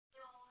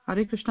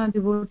Hare Krishna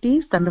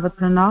devotees, Dandavat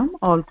Pranam,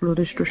 all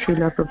glories to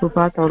Srila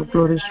Prabhupada, all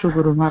glories to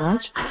Guru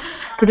Maharaj.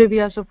 Today we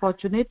are so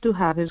fortunate to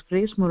have His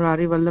Grace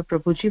Murari Vallabh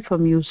Prabhuji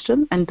from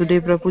Houston, and today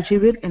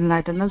Prabhuji will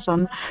enlighten us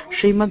on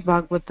Srimad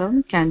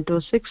Bhagavatam, Canto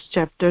 6,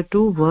 Chapter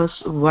 2,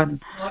 Verse 1.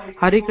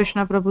 Hare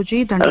Krishna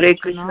Prabhuji, Dandavat Hare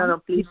Krishna,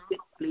 please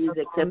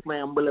accept my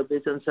humble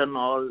obeisance on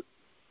all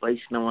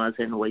Vaishnavas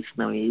and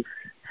Vaishnavis.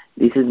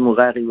 This is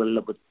Murari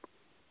Vallabh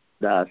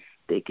Das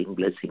taking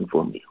blessing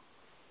from you.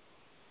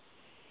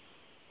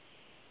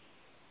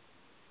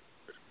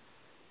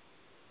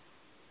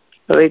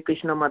 Hare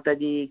Krishna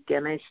Mataji,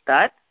 can I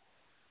start?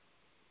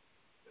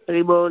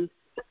 Hare Bol.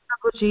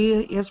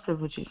 Prabhuji, yes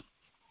Prabhuji.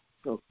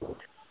 Okay.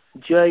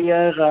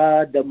 Jaya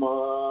Radha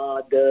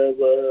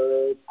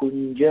Madhava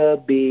Kunja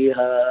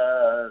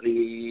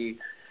Bihari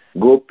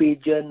Gopi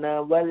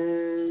Jana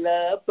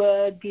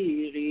Vallabha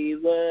Giri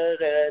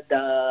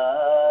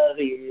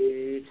Varadari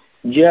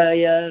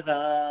Jaya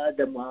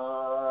Radha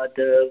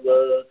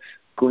Madhava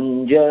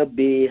Kunja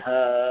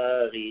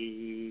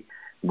Bihari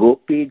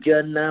Gopi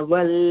Jana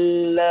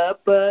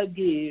Vallabha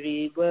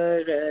Giri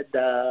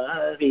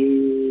Varadari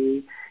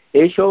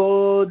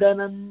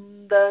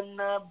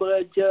Yashodanandana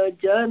Braja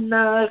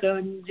Jana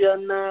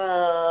Ranjana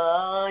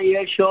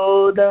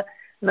Yashoda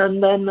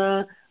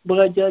Nandana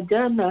Braja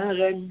Jana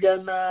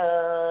Ranjana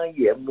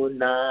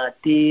Yamuna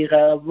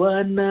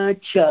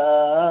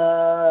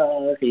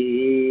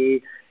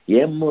Tiravanachari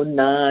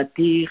Yamuna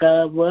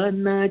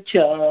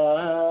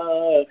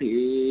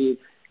Tiravanachari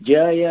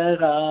Jaya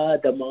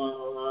Radha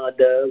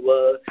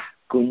Madhava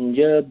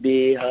Kunja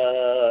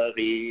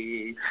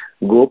Bihari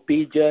Gopi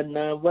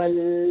Jana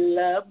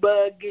Vallabha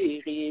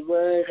Giri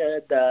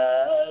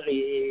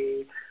Varadari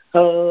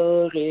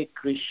Hare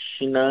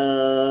Krishna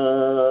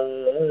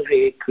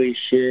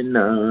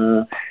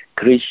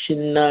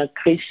Krishna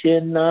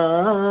Krishna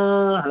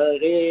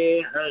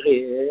Hare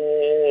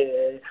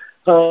Hare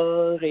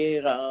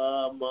Hare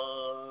Rama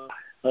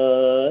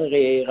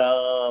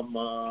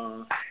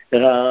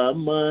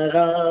Rama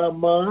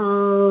Rama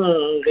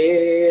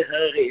Hare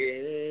Hare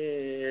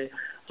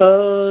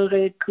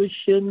Hare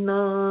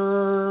Krishna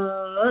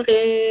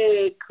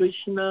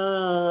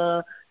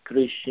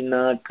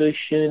Krishna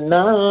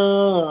Krishna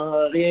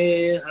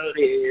Hare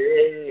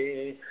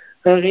Hare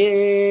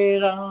Hare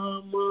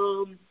Rama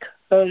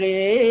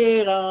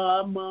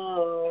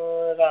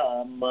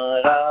Rama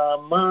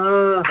Rama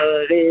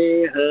Hare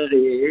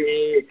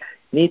Hare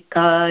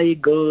Nitai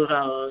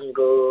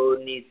Gaurango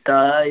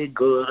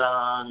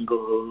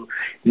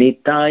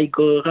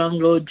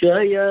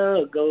Jaya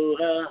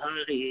Gaura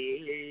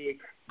Hari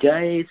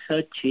Jai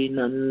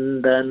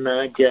Sachinandana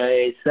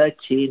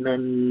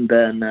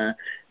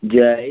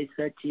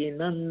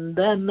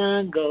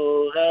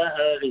Gaura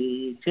Hari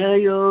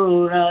Jayo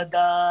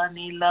Radha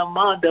Nila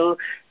Madhav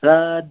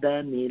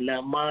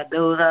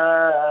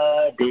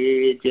Radhe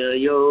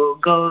Jayo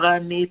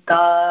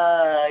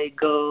Gauranitai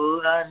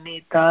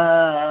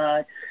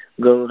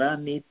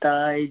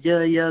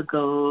Jaya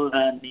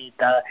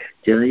Gauranitai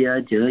Jaya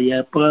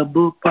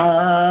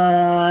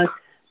Prabhupada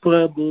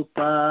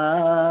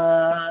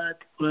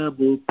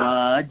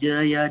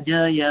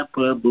Jaya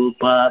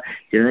Prabhupada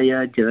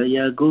Jaya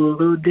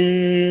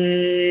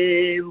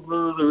Gurudev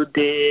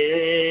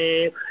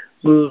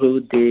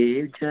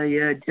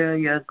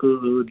Jaya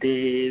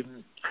Gurudev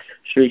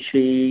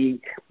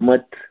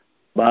Srimad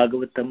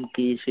Bhagavatam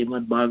की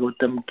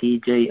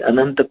जय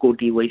अनंत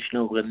कोटि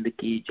वैष्णव वृंद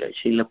की जय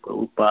श्रील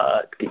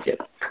प्रभुपाद की जय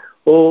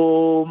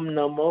ओम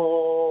नमो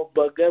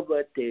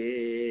भगवते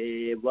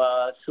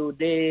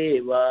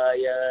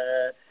वासुदेवाय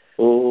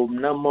ओम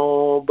नमो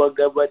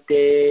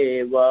भगवते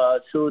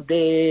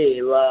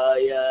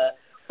वासुदेवाय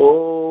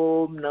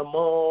ओम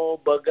नमो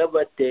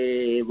भगवते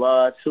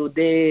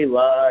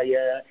वासुदेवाय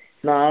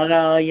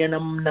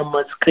नारायणं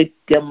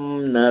नमस्कृत्यं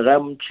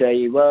नरं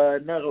चैव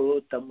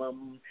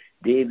नरोत्तमम्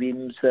देवीं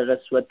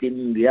सरस्वतीं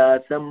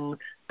व्यासं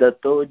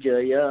ततो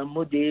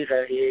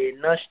जयमुदीरये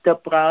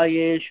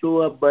नष्टप्रायेषु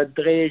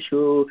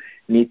अभद्रेषु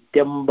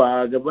नित्यं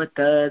भागवत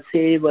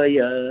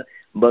सेवया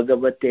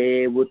भगवते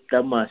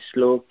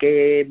उत्तमश्लोके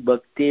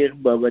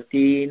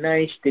भक्तिर्भवति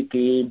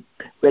नैष्टिकी.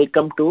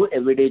 Welcome to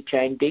Everyday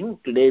Chanting.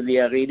 Today we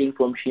are reading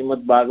from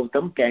Srimad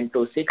Bhagavatam,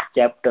 Canto 6,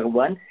 Chapter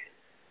 1,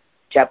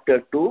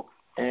 Chapter 2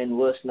 and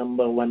verse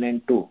number 1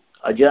 and 2.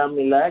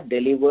 Ajamila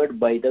delivered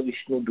by the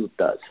Vishnu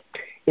Dutas.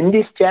 In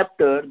this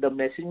chapter, the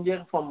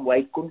messenger from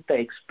Vaikunta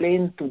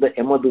explains to the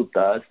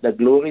Yamadutas the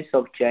glories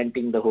of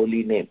chanting the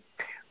holy name.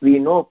 We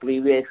know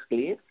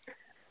previously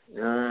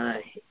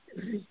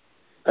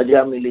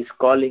Ajamil is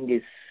calling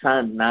his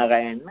son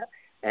Narayana,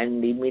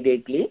 and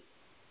immediately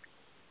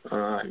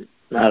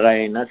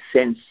Narayana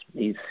sends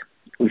his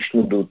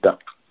Vishnu Duta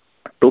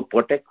to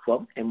protect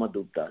from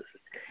Yamadutas.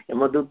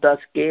 Yamadutas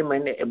came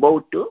and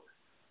about to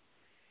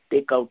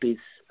take out his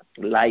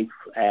life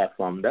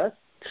from the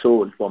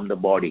soul, from the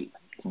body.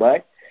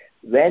 But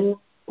when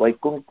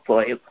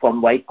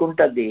from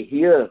Vaikunta they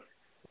hear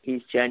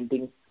he's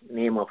chanting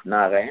name of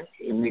Narayan,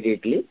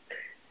 immediately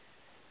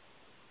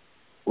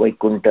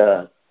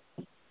Vaikunta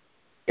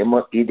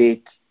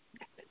immediate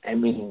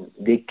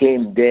they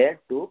came there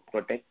to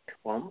protect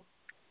from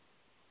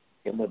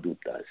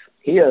Yamadutas.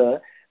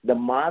 Here, the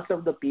mass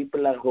of the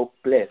people are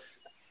hopeless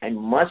and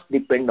must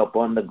depend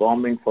upon the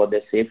government for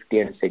their safety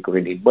and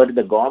security. But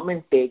the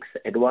government takes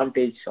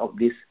advantage of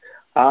this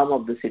harm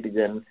of the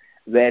citizen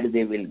where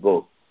they will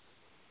go.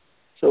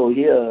 So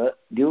here,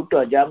 due to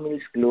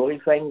Ajamil's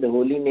glorifying the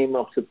holy name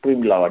of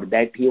Supreme Lord,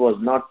 that he was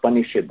not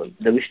punishable,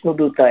 the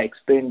Vishnuduta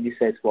explained this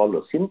as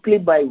follows. Simply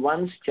by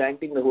once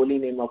chanting the holy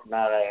name of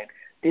Narayan,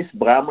 this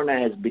Brahmana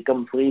has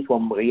become free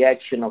from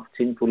reaction of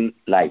sinful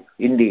life.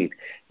 Indeed,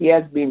 he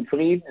has been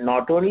freed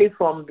not only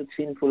from the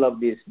sinful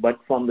of this, but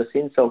from the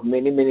sins of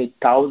many, many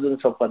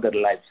thousands of other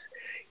lives.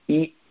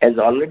 He has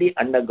already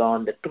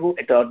undergone the true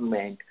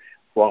atonement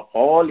for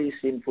all his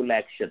sinful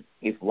action.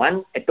 If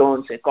one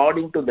atones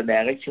according to the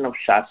direction of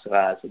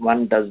Shastras,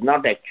 one does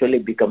not actually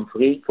become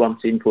free from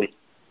sinful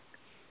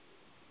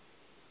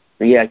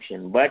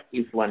reaction. But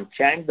if one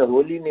chants the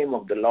holy name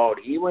of the Lord,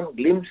 even a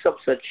glimpse of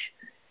such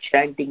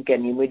chanting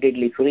can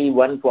immediately free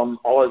one from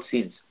all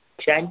sins.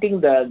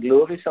 Chanting the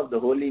glories of the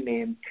holy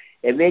name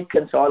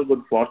awakens all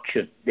good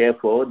fortune.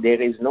 Therefore,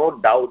 there is no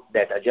doubt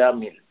that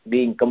Ajamil,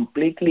 being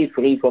completely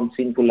free from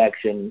sinful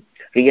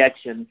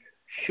reaction,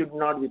 should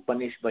not be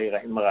punished by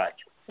Maharaj.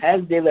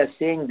 As they were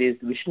saying this,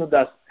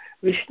 Vishnudutas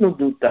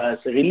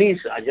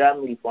released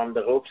Ajamil from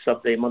the ropes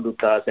of the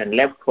Yamadutas and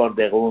left for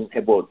their own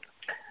abode.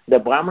 The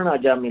Brahmana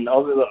Ajamil,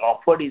 however,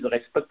 offered his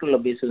respectful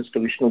obeisance to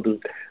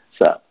Vishnuduta.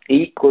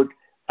 He could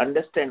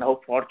understand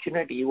how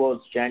fortunate he was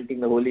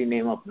chanting the holy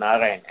name of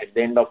Narayan at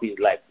the end of his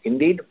life.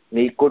 Indeed,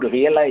 he could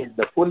realize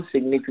the full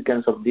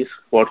significance of this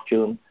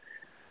fortune.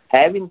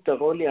 Having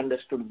thoroughly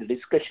understood the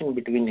discussion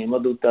between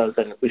Yamadutas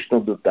and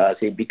Vishnudutas,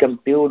 he became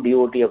pure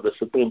devotee of the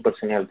Supreme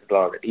Personality of the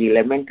Lord. He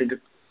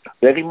lamented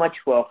very much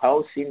for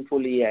how sinful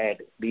he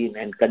had been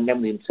and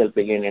condemned himself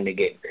again and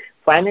again.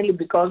 Finally,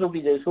 because of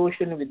his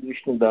association with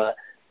Vishnudutas,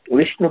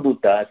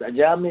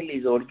 Ajamil,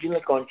 his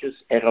original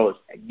conscience arose.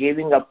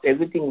 Giving up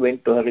everything,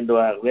 went to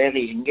Haridwar, where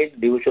he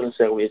engaged devotional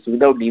service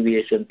without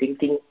deviation,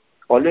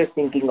 always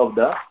thinking of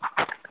the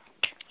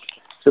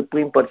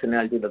Supreme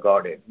Personality of the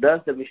Godhead.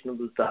 Thus the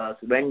Vishnudutas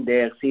went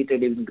there,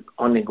 seated him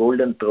on a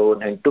golden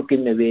throne, and took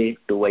him away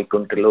to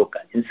Vaikuntha Loka.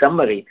 In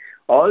summary,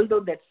 although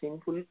that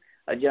sinful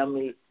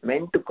Ajamil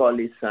meant to call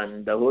his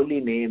son the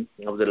holy name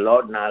of the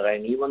Lord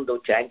Narayan, even though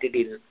chanted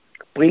in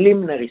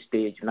preliminary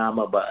stage,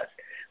 Namabhas,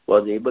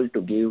 was able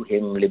to give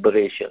him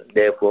liberation.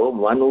 Therefore,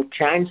 one who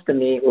chants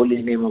the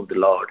holy name of the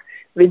Lord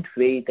with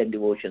faith and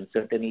devotion,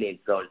 certainly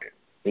exalted,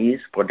 he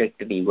is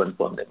protected even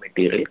from the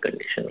material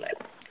condition life.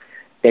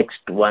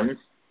 Text 1.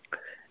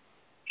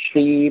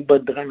 Shri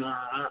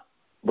Bhadrana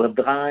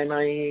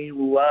Bhadrana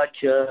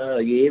Uvacha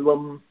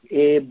Evam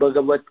E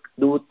Bhagavat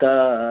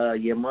Duta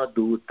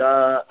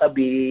Yamaduta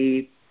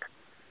Abhi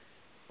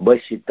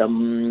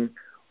Bashitam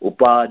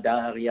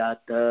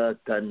Upadaryata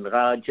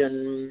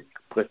Tanrajan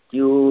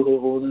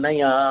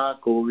Pratyurunaya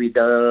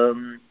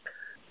Kovidam.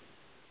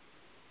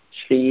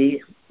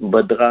 Shri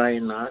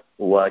Bhadrana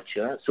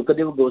Uvacha.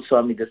 Sukadeva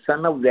Goswami, the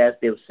son of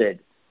Vyasdev, said,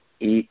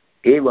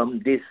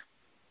 Evam, this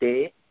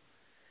they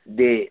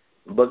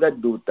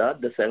Bhagaduta,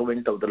 the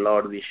servant of the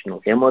Lord Vishnu,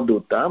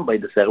 Yamaduta, by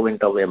the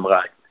servant of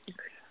Yamaraj.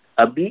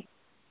 Abhi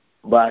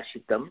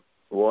Bhashitam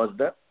was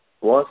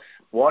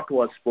what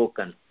was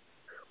spoken.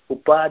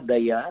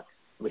 Upadaya,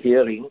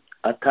 hearing.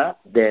 Atha,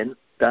 then.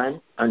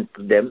 Tan,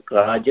 unto them.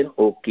 Rajan,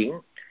 O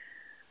king.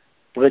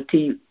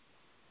 Pratyuva,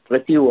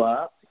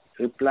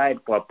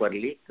 replied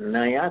properly.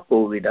 Naya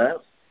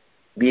Kovida,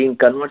 being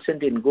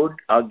conversant in good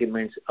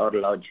arguments or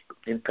logic.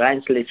 In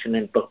translation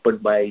and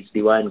purport by His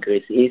Divine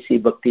Grace, A.C.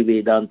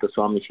 Bhaktivedanta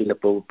Swami Srila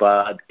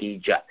Prabhupada Ki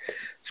Jai.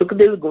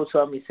 Sukadeva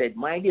Goswami said,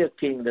 My dear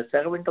king, the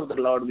servant of the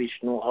Lord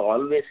Vishnu are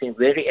always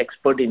very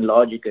expert in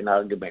logic and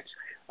arguments.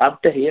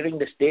 After hearing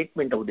the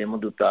statement of the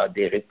Yamaduta,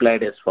 they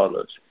replied as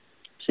follows.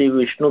 Sri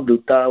Vishnu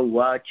Duta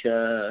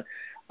Vacha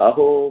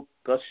Aho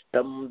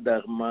Kastam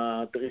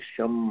Dharma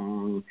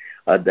Drisham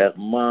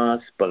Adharma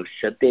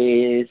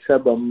Sparshate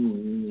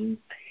Sabam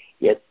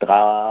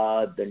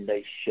Yatra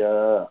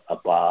Dandasya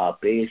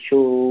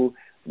Apapeshu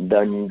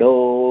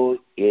Dando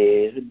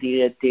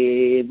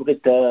Erdiyate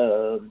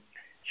Vrita.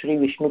 Sri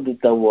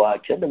Vishnuduta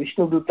Vacha, the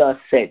Vishnuduta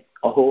said,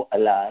 Aho,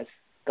 alas,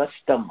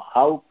 custom,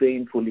 how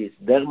painful is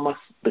dharma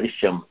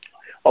drisham,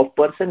 of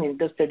person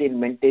interested in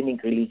maintaining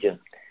religion.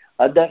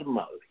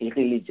 Adharma,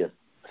 irreligion.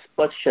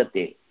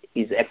 Sparshate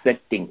is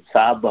affecting.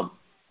 Sabam,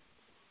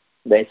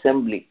 the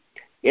assembly.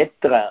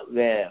 Yatra,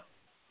 where.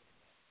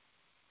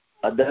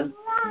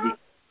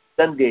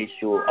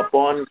 Dandeshu,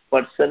 upon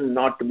person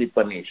not to be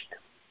punished.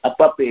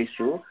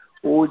 Apapeshu,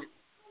 who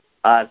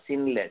are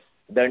sinless.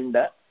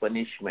 Danda,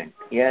 punishment.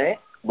 Here,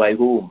 by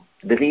whom?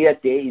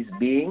 Driyate is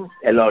being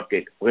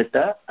allotted.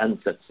 Vrita,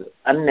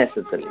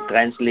 unnecessary.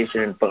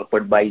 Translation and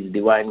purport by His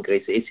Divine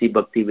Grace, A.C.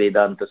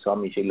 Bhaktivedanta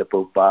Swami Srila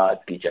Prabhupada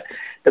Ki Jai.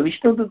 The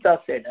Vishnuduta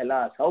said,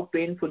 alas, how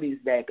painful is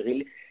that?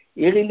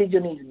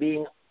 Irreligion is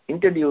being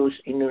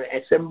introduced in an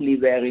assembly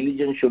where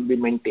religion should be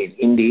maintained.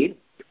 Indeed,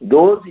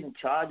 Those in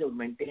charge of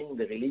maintaining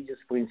the religious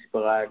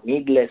principle are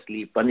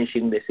needlessly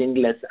punishing the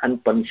sinless,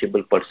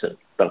 unpunishable person.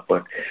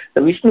 Purport.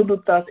 The Vishnu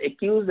Duttas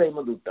accuse the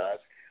Yamadutas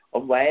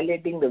of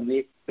violating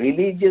the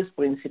religious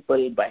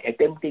principle by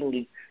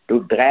attempting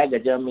to drag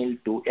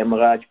Ajamil to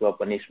Yamaraj for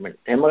punishment.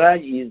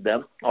 Yamaraj is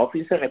the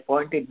officer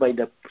appointed by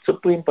the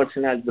Supreme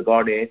Personality of the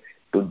Godhead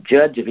to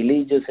judge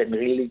religious and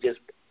religious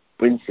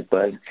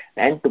principles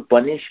and to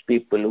punish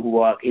people who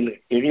are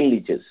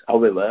irreligious.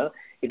 However,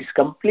 it is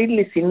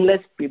completely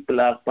sinless people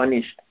are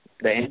punished.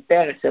 The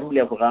entire assembly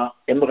of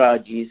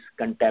Yamaraj is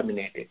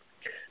contaminated.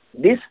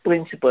 This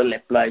principle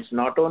applies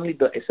not only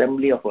to the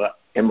assembly of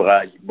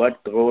Yamaraj but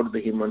throughout the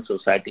human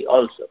society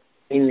also.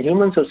 In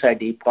human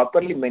society,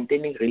 properly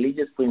maintaining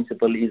religious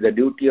principle is the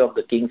duty of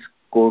the king's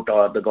court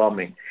or the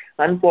government.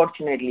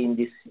 Unfortunately, in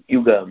this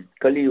Yuga,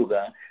 Kali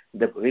Yuga,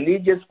 the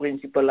religious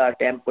principles are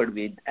tampered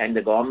with and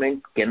the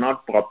government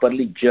cannot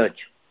properly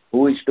judge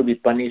who is to be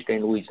punished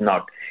and who is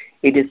not.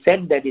 It is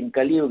said that in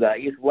Kali Yuga,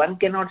 if one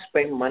cannot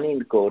spend money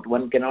in court,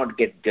 one cannot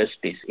get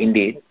justice.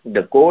 Indeed,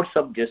 the courts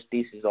of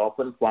justice is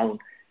often found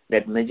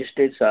that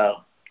magistrates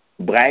are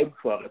bribed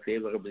for a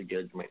favorable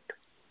judgment.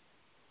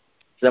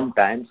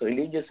 Sometimes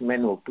religious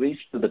men who preach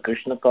to the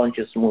Krishna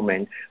conscious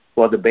movement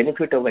for the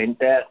benefit of the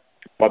entire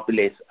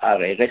populace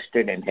are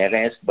arrested and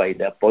harassed by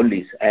the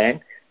police and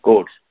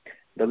courts.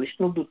 The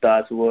Vishnu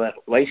Duttas, who were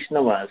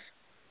Vaishnavas,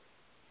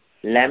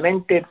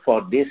 lamented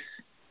for this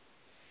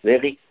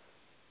very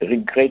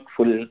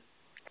regretful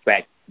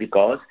fact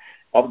because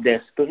of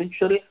their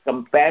spiritual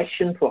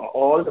compassion for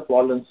all the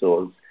fallen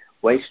souls.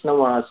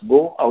 Vaishnavas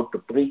go out to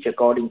preach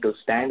according to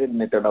standard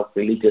method of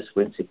religious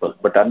principle.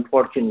 But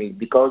unfortunately,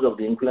 because of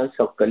the influence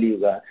of Kali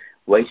Yuga,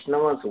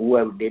 Vaishnavas who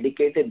have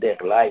dedicated their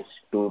lives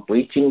to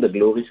preaching the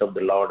glories of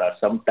the Lord are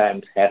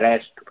sometimes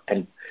harassed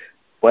and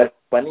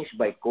punished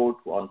by court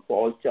on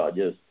false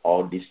charges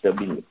or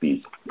disturbing the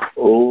peace.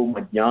 Om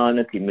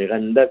Ajnanati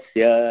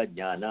Mirandasya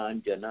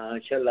Jnananjana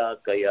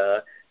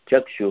Shalakaya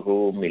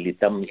Chakshuhu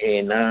Militam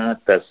Yena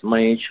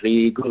Tasmai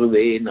Shri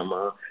Guruve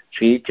Nama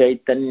Shri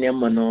Chaitanya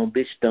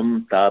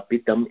Manobishtam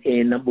Tapitam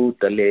Ena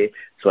Bhutale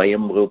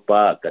Swayam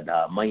Rupa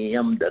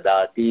Kadamayam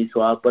Dadati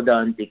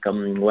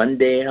Swapadantikam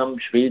Vandeham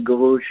Shri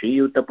Guru Shri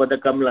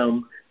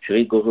Yutapadakalam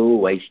Shri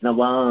Guru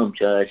Vaishnavam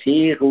Cha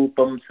Shri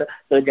Rupam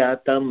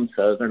Sajatam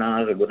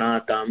Sagana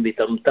Ragunatam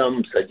Vitam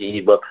Tam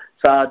Sajiva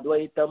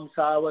Sadvaitam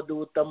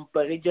Savadutam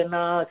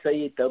Parijana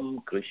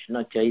Sayitam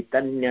Krishna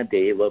Chaitanya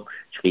Devam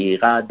Shri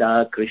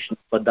Radha Krishna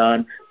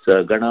Padan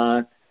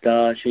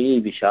Saganata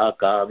Shri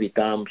Vishaka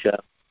Vitamsha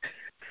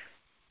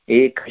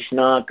E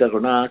Krishna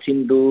Karuna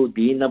Sindhu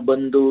Dina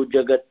Bandhu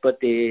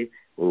Jagatpate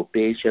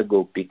Upesha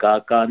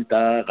Gopika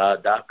Kanta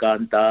Radha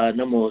Kanta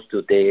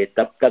Namostute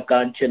Tapta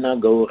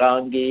Kanchana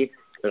Gaurangi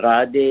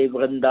Radhe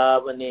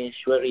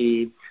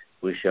Vrindavaneshwari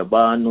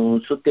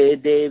Vrishabhanu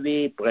Sute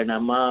Devi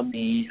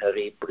Pranamami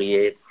Hari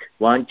Priye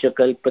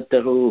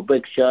Vanchakalpataru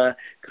Bhaksha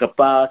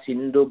Krapa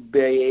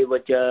Sindhubhya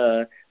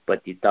Evacha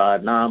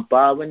Patitanam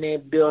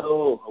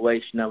Pavanebhyo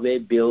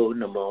Vaishnavebhyo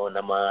Namo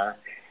Namah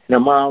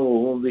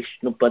Namo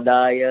Vishnu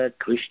Padaya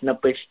Krishna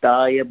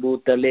Peshtaya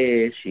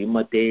Bhutale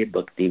Srimate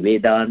Bhakti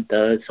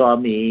Vedanta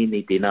Swami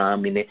Niti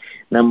Namine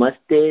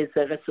Namaste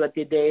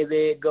Saraswati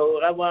Deve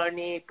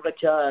Gauravani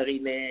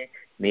Pracharine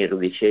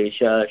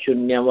Nirvishesha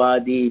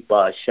Shunyavadi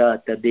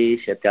Pashata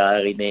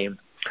Deshatarine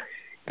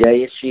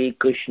Jaya Shri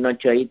Krishna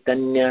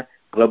Chaitanya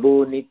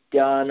Prabhu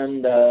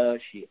Nityananda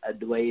Shri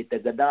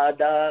Advaita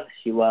Gadadhar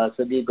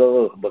Shivasadi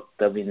Gaur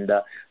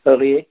Bhaktavinda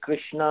Hare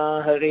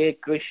Krishna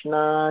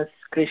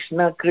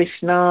Krishna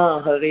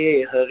Krishna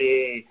Hare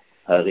Hare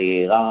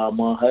Hare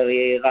Rama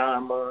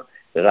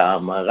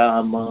Rama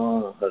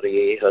Rama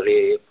Hare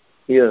Hare.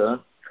 Here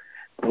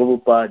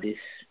Prabhupada is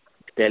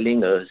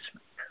telling us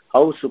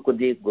how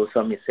Sukadev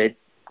Goswami said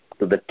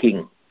to the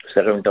king,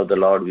 servant of the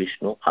Lord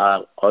Vishnu,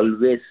 are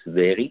always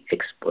very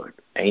expert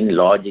in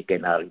logic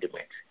and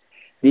arguments.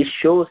 This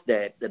shows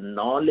that the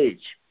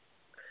knowledge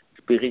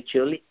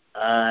spiritually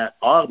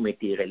or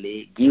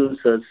materially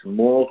gives us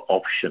more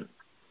option.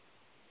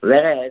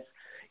 Whereas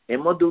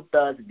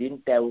Yamadutas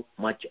didn't have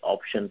much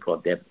option for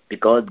them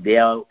because they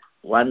are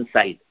one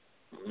side.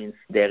 Means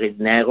there is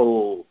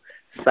narrow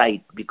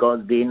sight because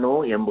they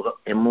know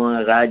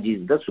Yamaraj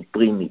is the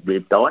supreme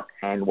thought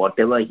and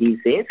whatever he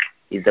says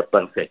is the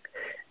perfect.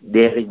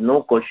 There is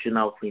no question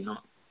of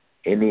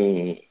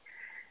anything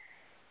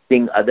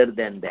other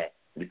than that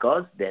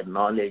because their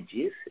knowledge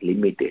is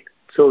limited.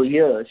 So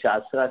here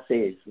Shastra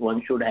says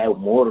one should have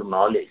more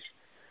knowledge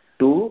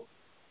to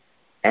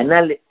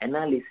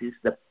analysis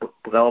the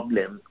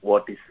problem,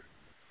 what is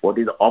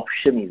the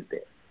option is there.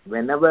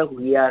 Whenever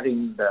we are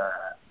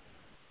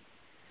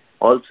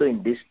also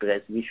in distress,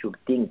 we should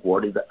think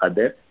what is the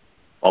other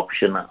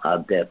option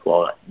are there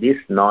for us. This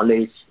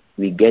knowledge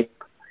we get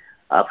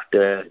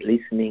after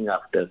listening,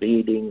 after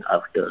reading,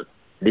 after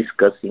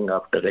discussing,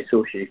 after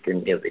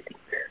associating everything.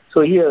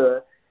 So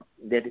here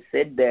there is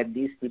said that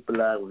these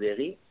people are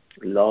very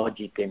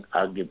logic and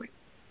argument.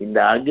 In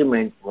the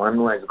argument, one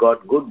who has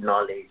got good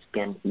knowledge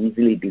can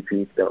easily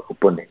defeat the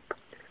opponent.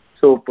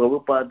 So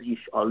Prabhupada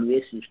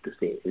always used to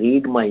say,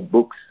 read my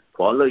books,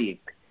 follow it.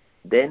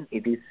 Then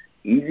it is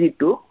easy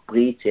to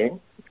preach and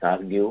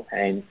argue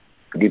and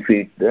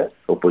defeat the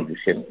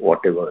opposition,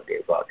 whatever they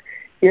got.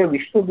 Here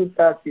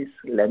Vishnudutta is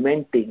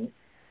lamenting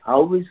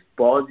how is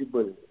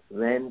possible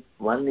when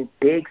one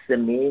takes the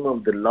name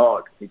of the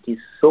Lord, which is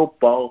so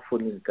powerful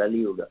in Kali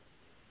Yuga,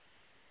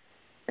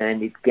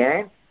 and it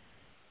can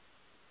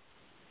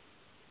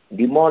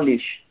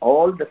demolish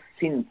all the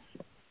sins,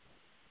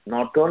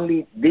 not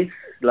only this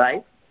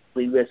life,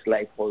 previous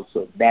life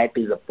also. That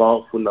is a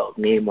powerful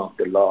name of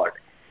the Lord.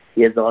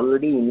 He has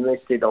already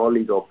invested all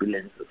his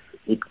opulences.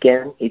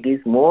 It is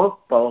more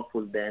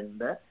powerful than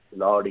the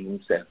Lord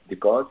himself,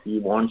 because he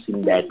wants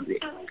in that way.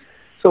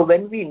 So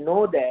when we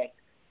know that,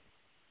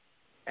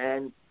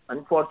 and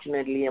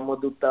unfortunately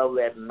Yamadutta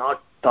were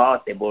not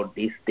taught about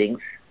these things,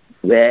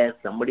 where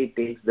somebody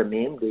takes the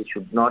name, they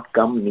should not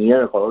come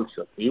near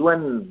also.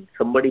 Even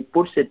somebody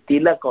puts a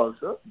tilak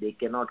also, they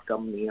cannot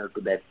come near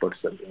to that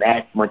person.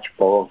 That much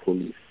powerful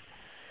is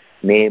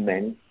name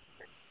and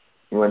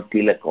even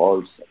tilak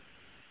also.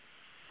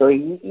 So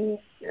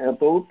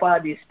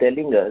Prabhupada is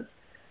telling us,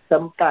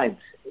 sometimes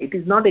it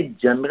is not a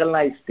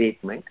generalized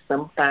statement.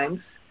 Sometimes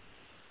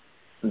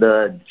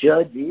the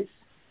judge is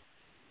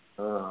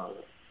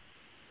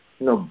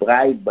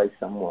bribed by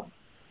someone.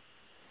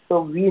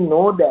 So we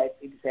know that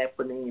it is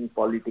happening in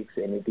politics.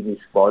 Anything is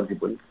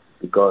possible,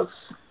 because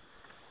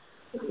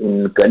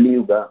in Kali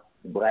Yuga,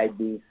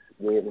 bribe is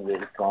very,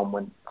 very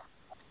common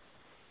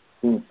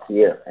things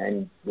here,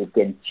 and we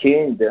can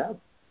change the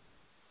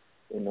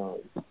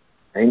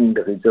end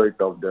result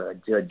of the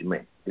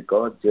judgment,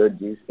 because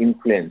judge is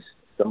influenced.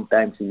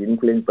 Sometimes he is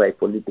influenced by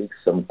politics,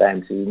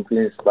 sometimes he is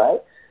influenced by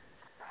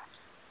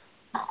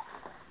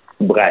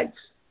bribes.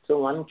 So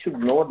one should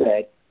know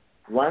that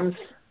once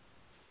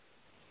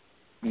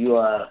you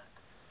are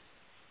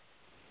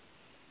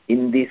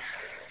in these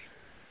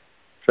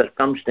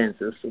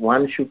circumstances,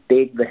 one should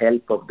take the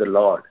help of the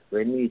Lord.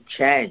 When we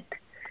chant,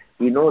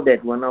 we know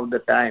that one of the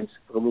times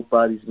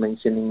Prabhupada is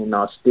mentioning in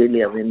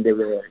Australia, when they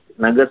were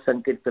Nagar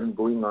Sankirtan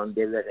going on,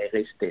 they were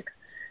arrested.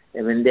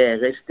 And when they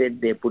arrested,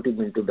 they put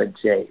him into the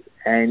jail.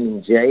 And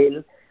in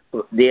jail,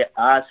 they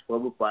asked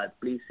Prabhupada,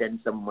 please send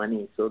some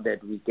money so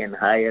that we can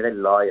hire a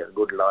lawyer,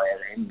 good lawyer,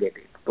 and get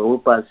it.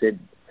 Prabhupada said,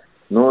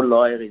 no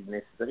lawyer is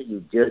necessary,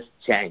 you just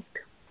chant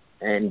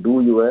and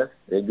do your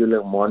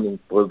regular morning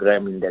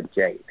program in that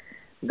jail.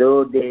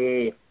 Though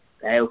they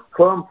have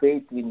firm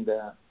faith in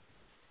the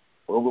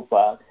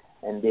Prabhupada,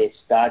 and they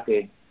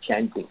started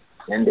chanting.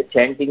 And the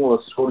chanting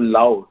was so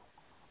loud,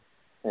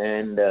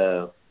 and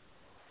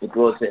it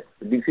was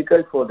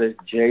difficult for the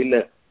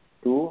jailer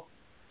to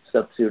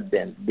subdue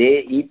them.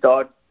 He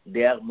thought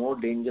they are more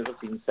dangerous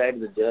inside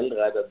the jail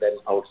rather than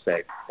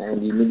outside,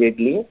 and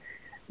immediately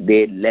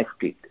they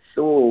left it.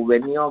 So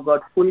when you have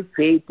got full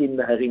faith in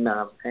the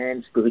Harinam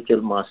and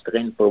spiritual master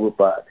and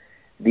Prabhupada,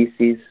 this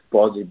is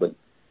possible.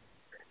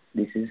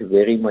 This is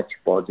very much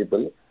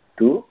possible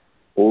to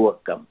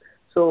overcome.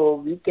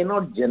 So we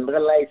cannot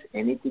generalize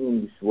anything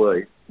in this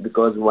world,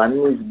 because one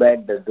is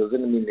bad, that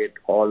doesn't mean that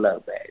all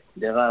are bad.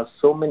 There are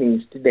so many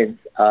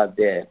incidents are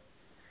there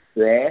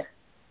where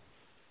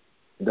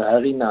the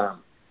Harinam,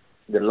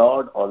 the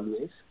Lord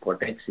always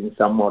protects in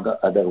some or the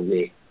other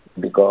way,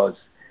 because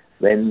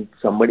when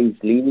somebody is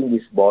leaving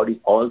this body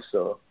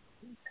also,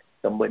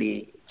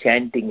 somebody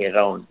chanting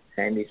around,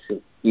 and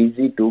it's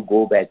easy to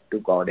go back to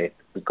Godhead,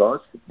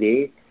 because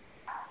they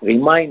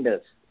remind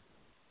us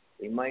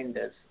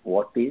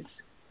what is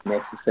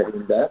necessary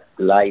in the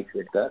life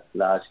at the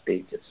last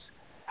stages.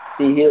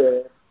 See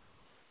here,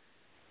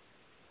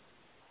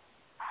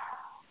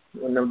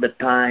 one of the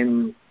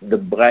time the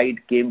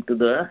bride came to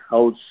the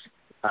house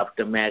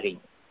after marrying.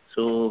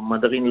 So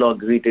mother-in-law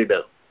greeted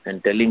her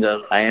and telling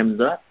her, I am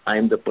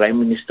the prime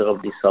minister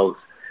of this house.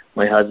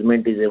 My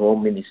husband is a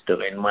home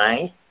minister, and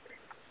my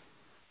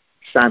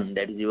son,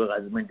 that is your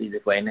husband, is a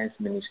finance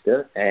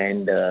minister,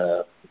 and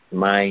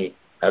my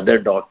other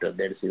daughter,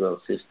 that is your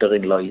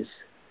sister-in-law, is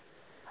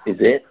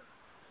a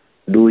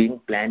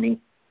planning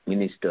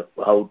minister,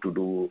 how to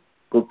do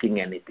cooking,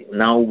 anything.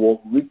 Now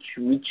which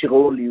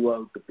role you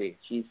have to play?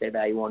 She said,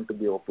 I want to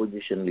be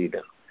opposition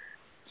leader.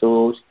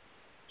 So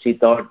she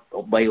thought,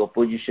 by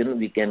opposition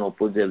we can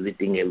oppose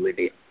everything every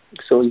day.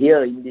 So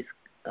here in this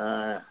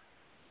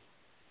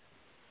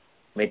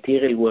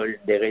material world,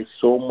 there is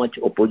so much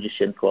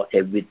opposition for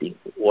everything.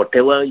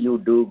 Whatever you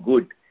do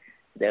good,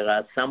 there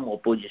are some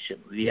opposition.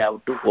 We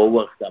have to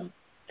overcome,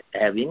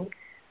 having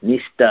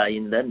Nishtha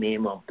in the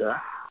name of the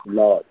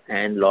Lord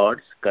and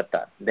Lord's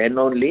Katha. Then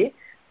only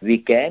we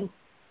can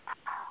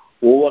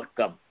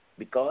overcome,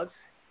 because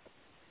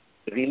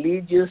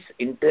irreligious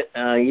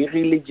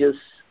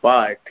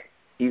part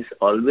is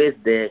always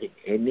there in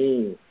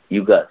any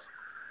yugas,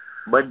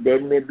 but there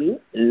may be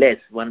less,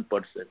 1%,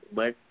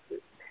 but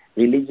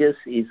religious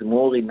is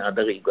more in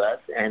other yugas,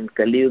 and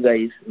Kali Yuga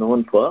is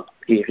known for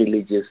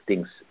irreligious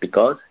things,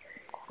 because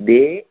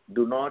they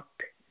do not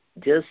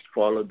just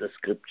follow the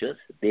scriptures.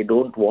 They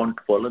don't want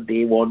to follow,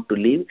 they want to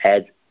live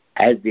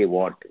as they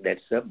want.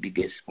 That's the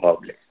biggest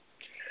problem.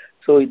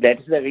 So that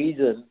is the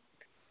reason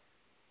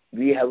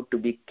we have to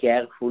be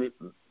careful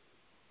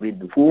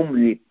with whom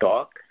we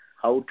talk,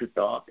 how to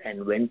talk,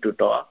 and when to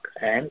talk,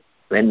 and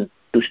when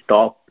to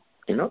stop,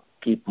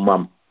 keep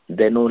mum.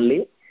 Then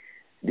only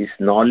this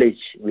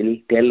knowledge will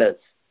tell us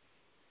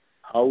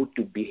how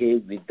to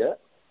behave with the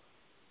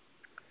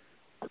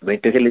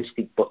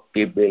materialistic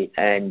people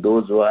and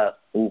those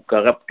who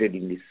corrupted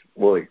in this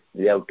world.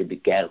 We have to be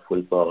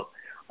careful for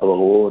our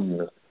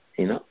own,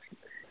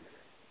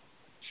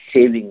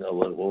 saving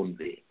our own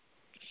way.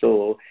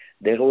 So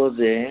there was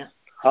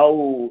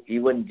how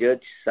even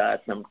judges are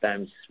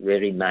sometimes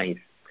very nice,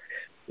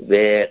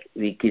 where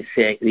we can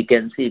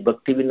see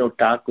Bhaktivinoda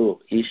Thakur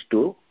used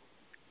to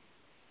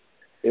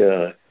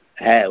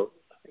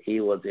he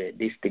was a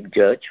district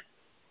judge.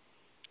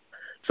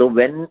 So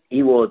when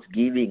he was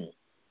giving,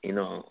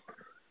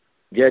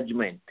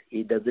 judgment,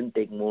 he doesn't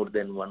take more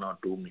than 1 or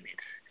 2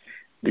 minutes,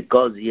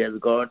 because he has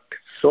got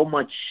so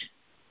much,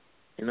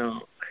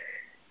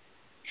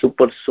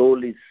 super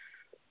soul is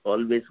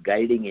always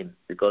guiding him,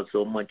 because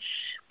so much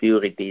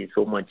purity,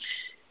 so much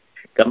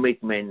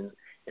commitment,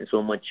 and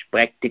so much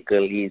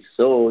practical he is.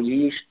 So he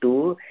used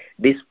to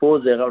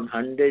dispose around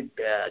 100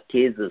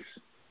 cases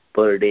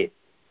per day.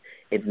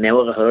 It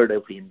never heard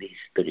of in the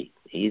history.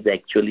 He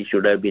actually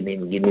should have been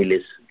in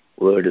Guinness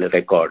World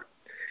Record,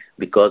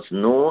 because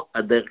no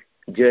other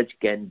judge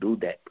can do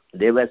that.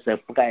 They were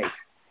surprised.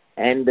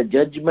 And the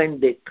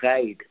judgment they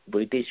tried,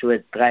 British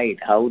were tried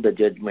how the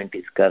judgment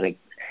is correct.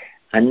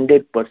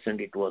 100%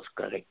 it was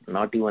correct,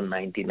 not even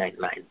 99%.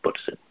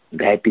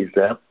 That is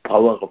the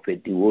power of a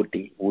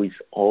devotee who is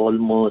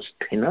almost,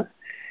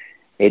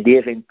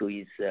 adherent to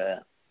his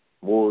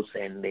vows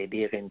and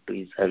adherent to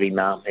his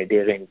Harinam,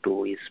 adherent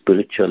to his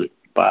spiritual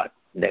path.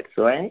 That's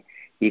why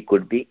he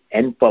could be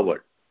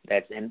empowered.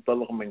 That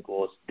empowerment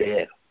was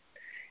there.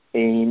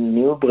 In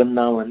New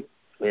Vrindavan,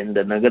 when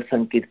the Nagar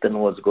Sankirtan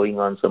was going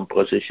on, some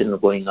procession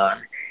going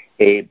on,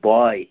 a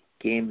boy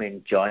came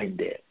and joined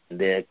there.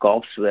 The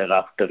cops were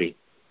after him.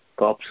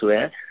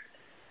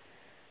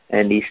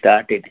 And he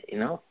started,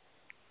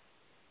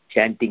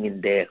 chanting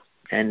in there.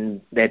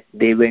 And that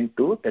they went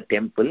to the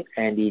temple,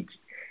 and he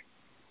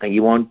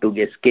wanted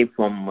to escape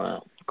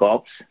from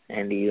cops,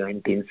 and he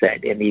went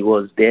inside. And he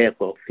was there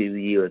for a few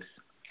years.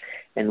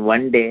 And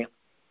one day,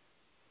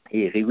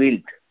 he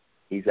revealed,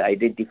 he's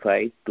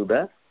identified to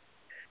the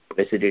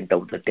president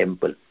of the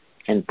temple.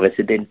 And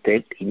president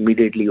said,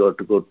 immediately you have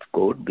to go to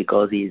court,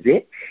 because he is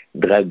a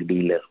drug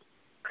dealer.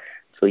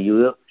 So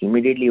you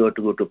immediately have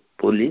to go to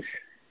police,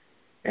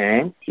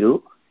 and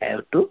you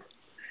have to,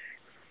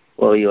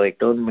 for your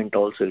atonement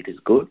also it is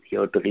good,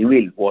 you have to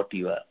reveal what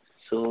you are.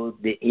 So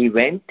he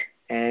went,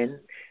 and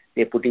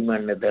they put him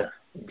under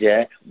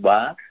the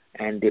bar,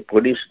 and they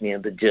produced near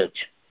the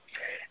judge.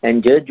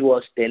 And judge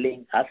was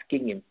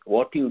asking him,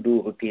 what you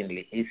do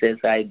routinely? He says,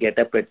 I get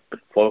up at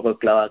 4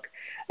 o'clock,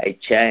 I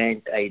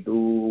chant, I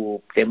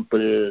do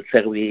temple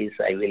service,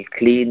 I will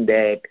clean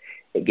that.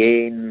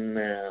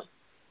 Again,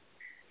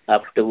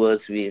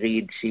 afterwards we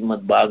read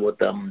Srimad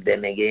Bhagavatam,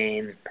 then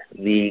again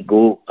we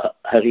go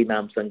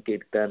Harinam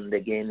Sankirtan,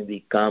 again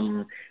we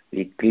come,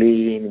 we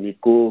clean, we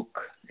cook,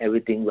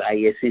 everything. I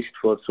assist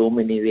for so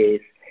many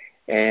ways,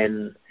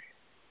 and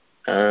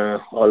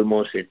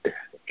almost at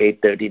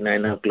 8:30,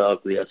 9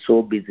 o'clock we are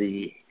so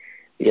busy,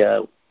 we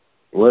are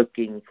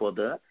working for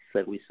the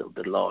service of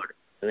the Lord.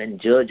 When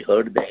judge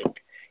heard that,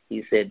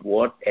 he said,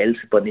 what else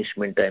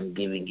punishment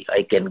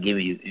I can give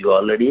you? You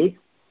already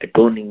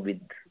atoning with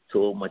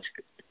so much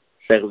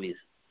service,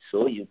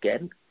 so you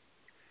can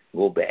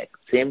go back.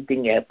 Same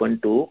thing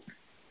happened to,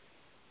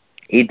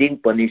 he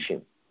didn't punish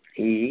him,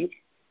 he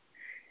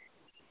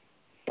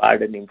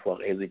pardoned him for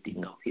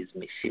everything of his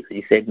mischief.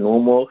 He said no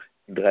more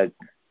drug.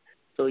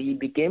 So he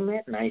became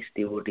a nice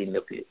devotee in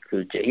the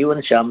future.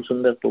 Even Shyam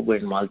Sundar Prabhu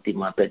and Malti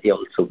Mataji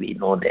also, we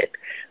know that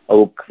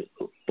our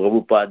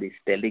Prabhupada is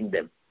telling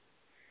them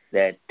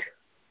that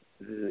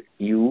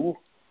you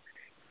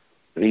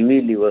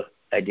reveal your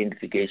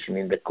identification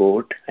in the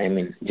court,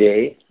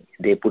 jail.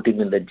 They put him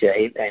in the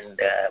jail, and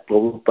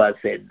Prabhupada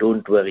said,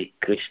 don't worry,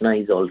 Krishna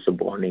is also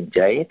born in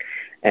jail,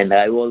 and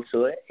I'm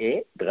also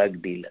a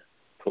drug dealer.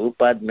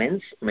 Prabhupada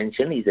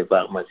mentioned he's a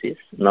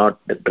pharmacist, not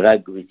the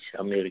drug which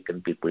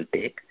American people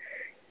take.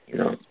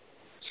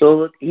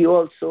 So he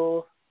was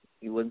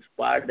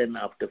pardoned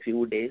after a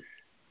few days,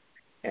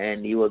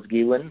 and he was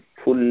given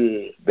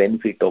full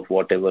benefit of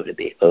whatever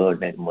they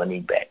earned and money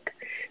back.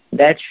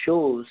 That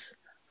shows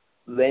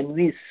when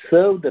we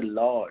serve the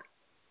Lord,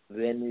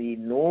 when we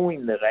know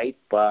in the right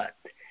path,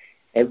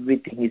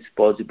 everything is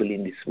possible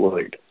in this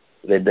world.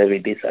 Whether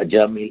it is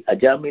Ajamil.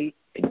 Ajamil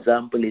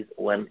example is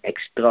one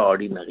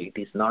extraordinary. It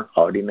is not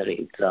ordinary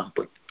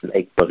example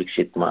like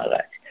Parikshit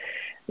Maharaj.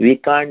 We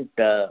can't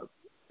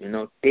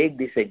take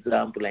this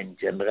example and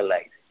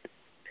generalize it.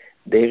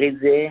 There is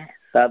a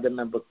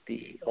sadhana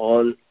bhakti,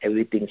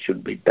 everything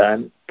should be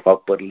done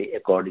properly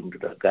according to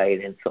the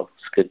guidance of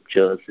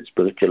scriptures,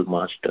 spiritual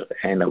master,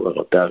 and our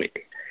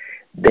authority.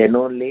 Then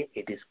only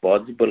it is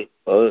possible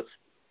for us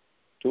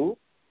to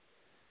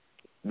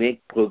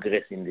make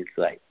progress in this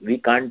life. We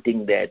can't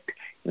think that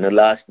in the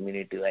last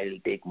minute I will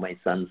take my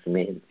son's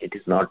name. It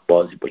is not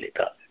possible at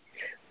all.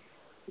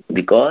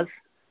 Because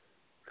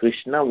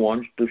Krishna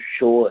wants to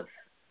show us,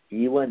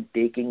 even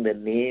taking the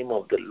name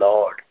of the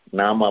Lord,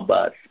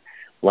 Namabhas,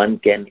 one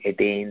can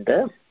attain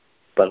the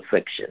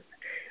perfection.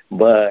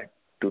 But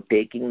to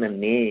taking the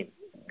name,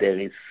 there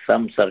is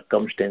some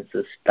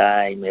circumstances,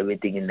 time,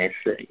 everything is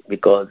necessary.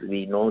 Because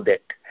we know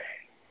that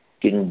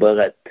King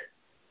Bharat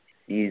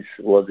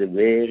was a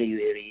very,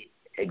 very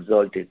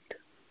exalted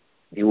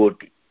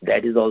devotee.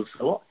 That is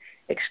also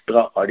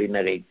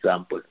extraordinary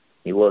example.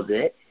 He was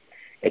a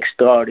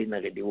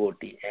extraordinary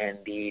devotee and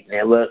he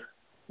never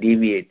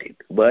deviated.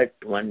 But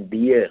one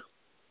deer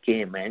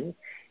came and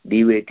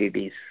deviated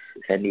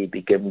and he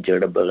became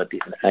Jada Bharat.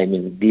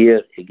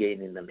 Deer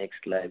again in the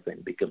next life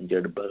and became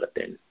Jada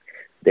Bharat, and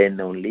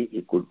then only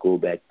he could go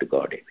back to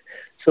Godhead.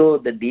 So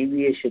the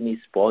deviation is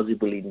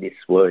possible in this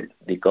world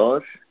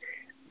because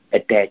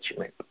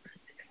attachment.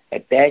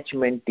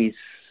 Attachment is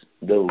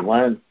the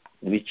one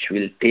which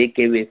will take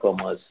away from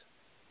us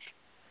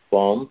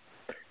from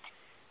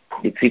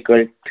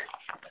difficult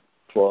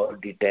for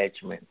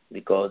detachment,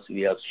 because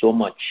we are so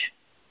much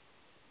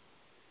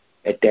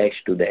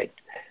attached to that.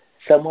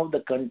 Some of the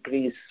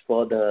countries,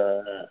 for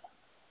the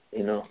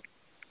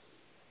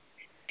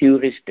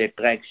tourist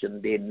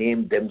attraction, they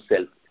name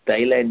themselves.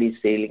 Thailand is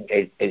saying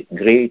a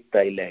great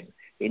Thailand.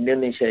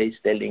 Indonesia is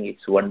telling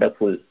it's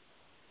wonderful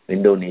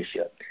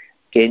Indonesia.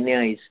 Kenya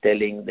is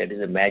telling that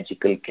is a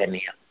magical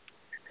Kenya.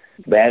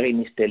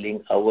 Bahrain is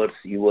telling ours,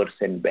 yours,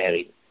 and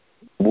Bahrain.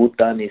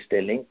 Bhutan is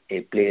telling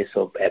a place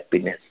of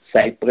happiness.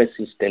 Cyprus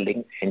is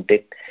telling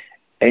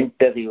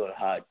enter your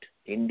heart.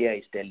 India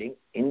is telling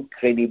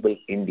incredible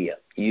India.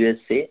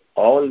 USA,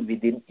 all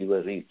within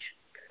your reach.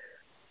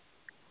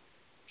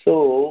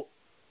 So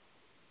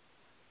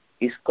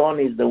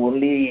ISKCON is the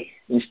only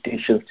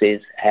institution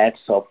says hats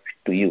off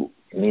to you.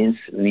 It means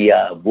we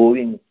are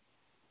bowing.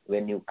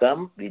 When you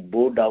come, we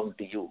bow down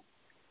to you,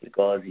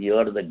 because you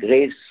are the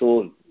great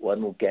soul,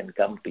 one who can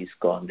come to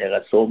ISKCON. There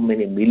are so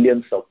many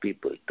millions of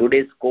people.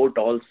 Today's quote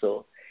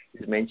also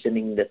is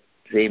mentioning the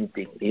same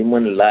thing.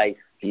 Human life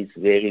is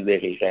very,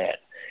 very rare.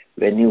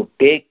 When you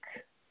take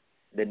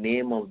the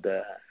name of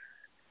the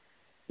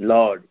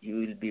Lord, you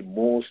will be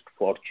most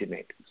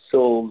fortunate.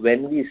 So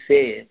when we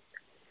say,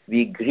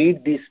 we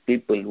greet these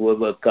people,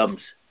 whoever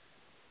comes,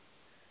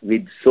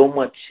 with so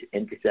much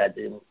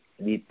enthusiasm,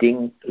 we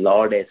think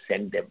Lord has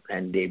sent them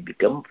and they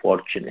become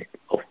fortunate.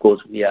 Of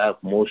course, we are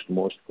most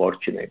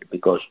fortunate,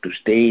 because to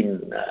stay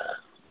in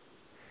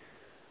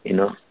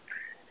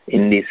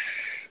this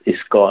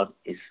ISKCON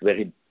is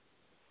very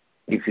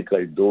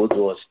difficult. Those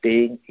who are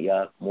staying, they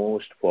are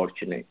most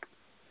fortunate.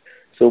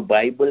 So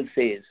Bible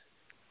says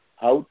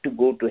how to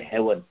go to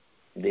heaven.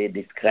 They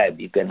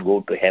describe you can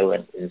go to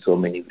heaven in so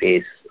many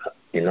ways,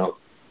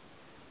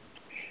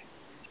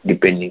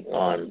 depending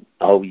on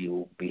how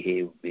you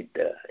behave with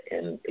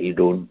and you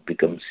don't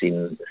become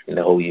sin,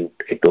 how you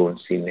atone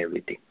sin,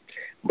 everything.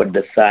 But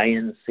the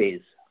science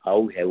says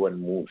how heaven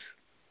moves.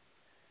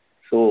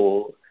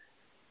 So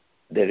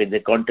there is a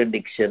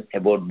contradiction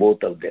about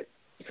both of them,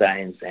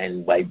 science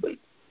and Bible,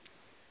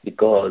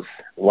 because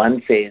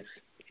one says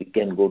you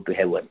can go to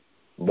heaven,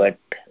 but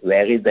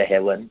where is the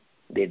heaven?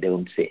 They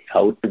don't say.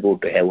 How to go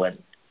to heaven?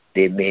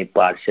 They may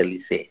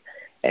partially say.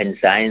 And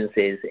science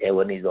says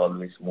heaven is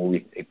always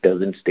moving. It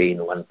doesn't stay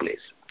in one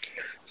place.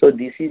 So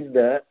this is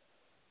the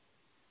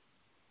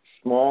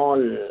small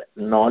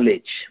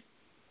knowledge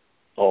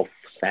of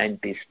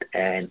scientists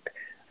and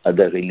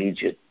other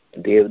religion.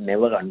 They have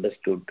never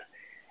understood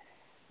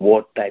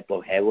what type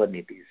of heaven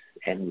it is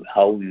and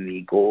how we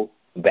will go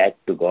back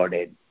to God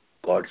and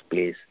God's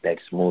place.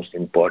 That's most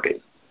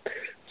important.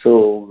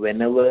 So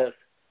whenever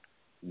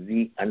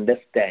we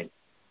understand,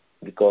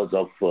 because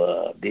of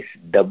this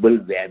double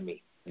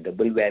whammy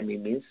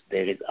means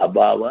there is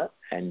abhava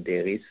and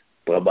there is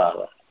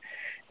prabhava.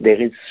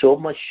 There is so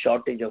much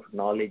shortage of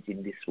knowledge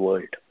in this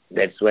world.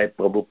 That's why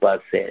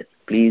Prabhupada says,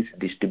 please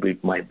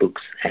distribute my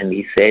books. And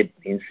he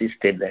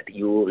insisted that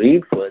you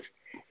read first,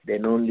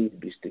 then only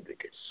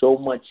distribute it. So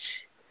much,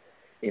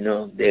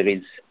 there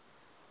is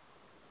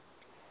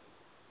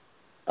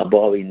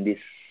above in this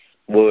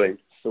world.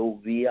 So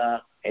we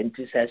are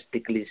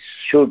enthusiastically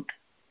should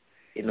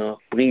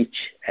preach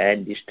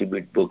and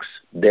distribute books.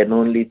 Then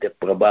only the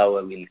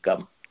prabhava will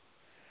come.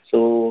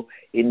 So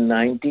in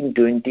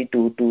 1920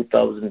 to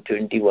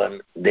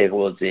 2021, there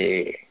was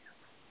a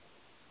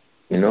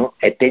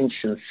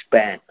attention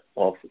span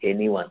of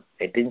anyone.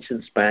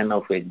 Attention span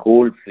of a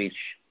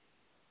goldfish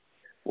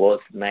was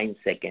 9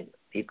 seconds.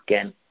 It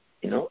can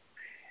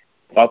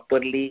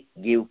properly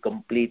give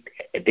complete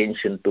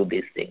attention to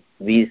this thing.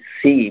 We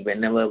see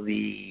whenever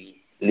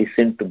we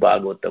listen to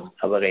Bhagavatam,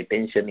 our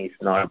attention is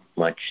not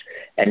much.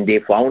 And they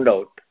found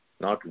out,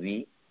 not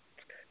we,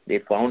 they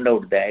found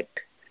out that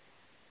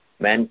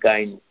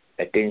mankind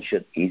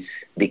attention is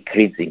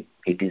decreasing.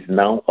 It is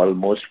now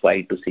almost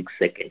 5 to 6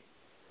 seconds.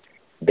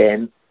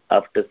 Then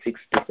after 6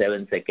 to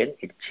 7 seconds,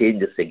 it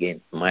changes again.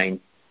 Mind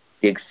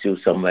takes you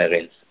somewhere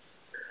else.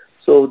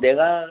 So there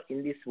are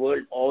in this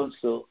world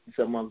also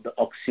some of the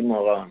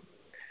oxymoron,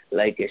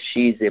 like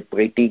she is a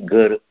pretty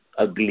girl,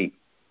 ugly.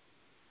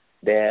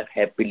 They are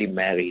happily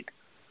married.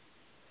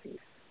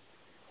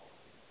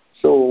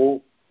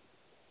 So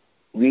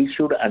we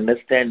should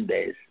understand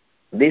this.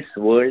 This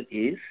world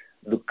is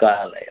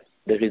dukkhalaya.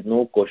 There is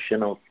no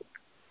question of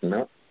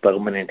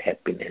permanent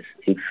happiness.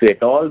 If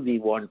at all we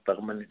want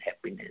permanent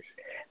happiness,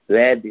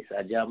 where this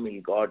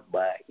Ajamil got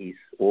by his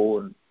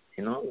own,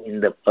 in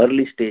the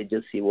early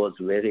stages he was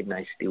very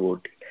nice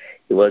devotee.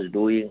 He was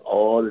doing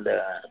all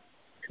the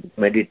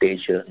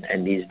meditation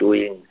and he's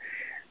doing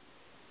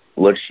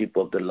worship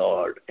of the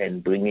Lord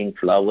and bringing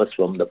flowers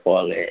from the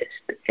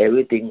forest.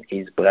 Everything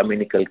is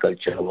Brahminical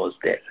culture was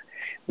there.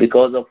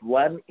 Because of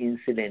one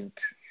incident,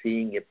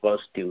 seeing a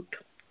prostitute,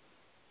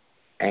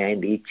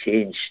 and he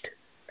changed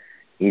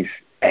his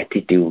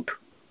attitude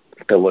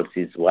towards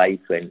his wife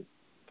and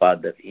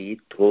father. He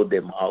threw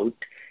them out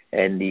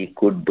and he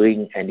could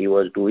bring, and he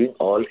was doing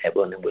all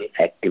abominable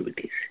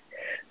activities.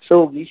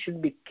 So we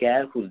should be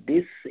careful.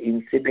 This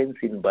incident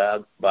in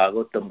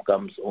Bhagavatam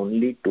comes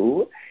only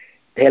to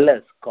tell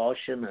us,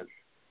 caution us,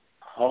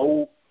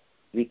 how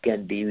we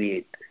can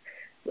deviate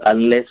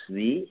unless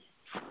we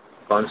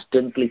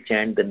constantly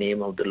chant the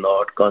name of the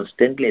Lord,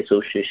 constantly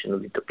association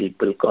with the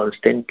people,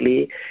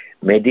 constantly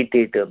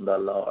meditate on the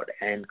Lord,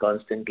 and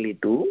constantly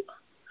do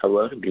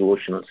our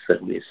devotional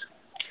service.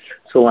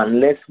 So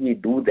unless we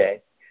do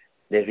that,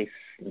 there is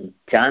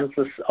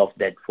chances of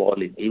that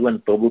falling. Even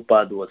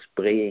Prabhupada was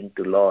praying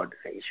to Lord,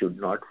 he should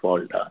not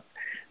fall down.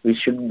 We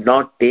should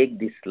not take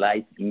this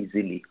life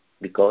easily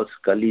because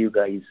Kali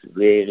Yuga is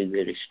very,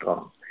 very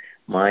strong.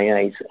 Maya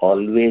is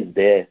always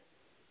there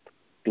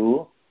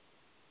to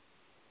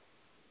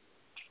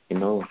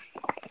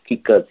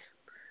kick us.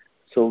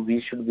 So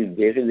we should be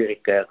very, very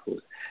careful.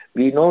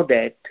 We know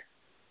that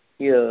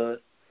here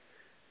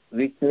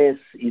witness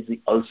is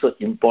also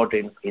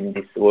important in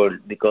this world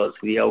because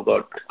we have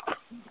got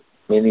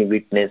many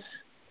witness,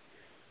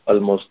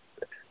 almost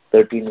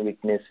 13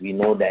 witness. We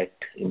know that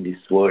in this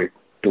world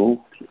too,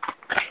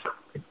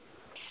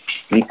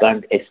 we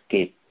can't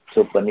escape.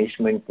 So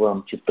punishment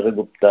from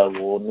Chitragupta,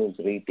 one who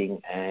is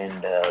reading,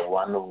 and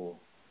one who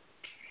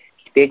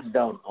takes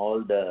down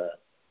all the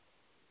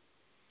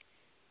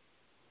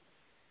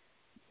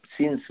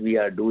sins we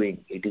are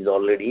doing, it is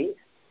already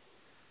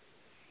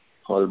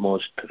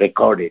almost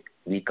recorded.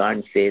 We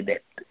can't say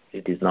that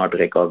it is not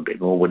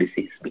recorded. Nobody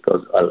sees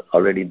because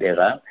already there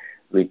are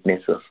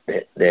witnesses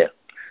there.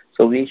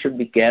 So we should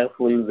be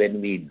careful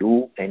when we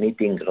do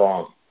anything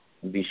wrong.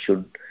 We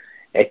should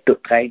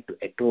try to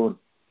atone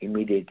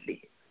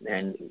immediately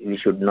and we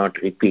should not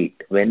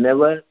repeat.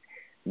 Whenever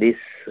this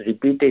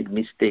repeated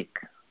mistake,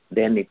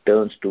 then it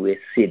turns to a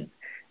sin.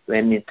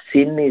 When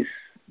sin is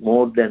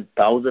more than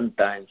 1,000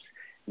 times,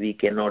 we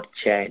cannot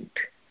chant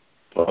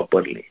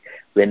properly.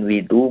 When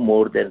we do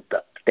more than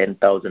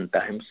 10,000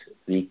 times,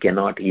 we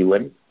cannot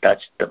even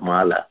touch the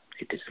mala.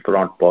 It is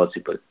not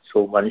possible.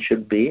 So one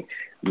should be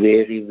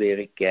very,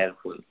 very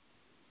careful.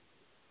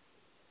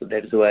 So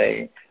that's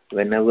why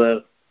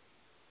whenever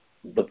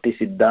Bhakti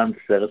Siddhanta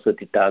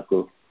Saraswati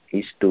Thakur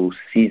is to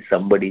see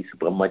somebody's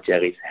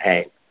brahmachari's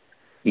hand,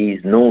 he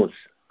knows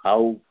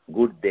how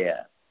good they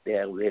are. They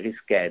are very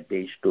scared. They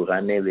used to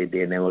run away.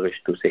 They never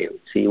used to say.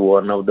 See,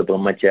 one of the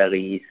brahmachari,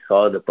 he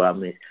saw the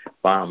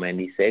palm and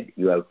he said,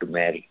 you have to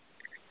marry.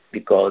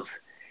 Because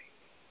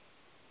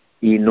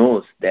he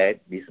knows that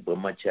this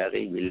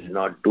brahmachari will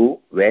not do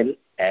well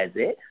as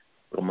a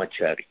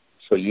brahmachari.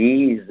 So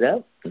he is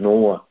a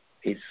knower.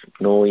 He is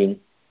knowing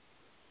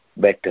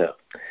better.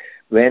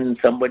 When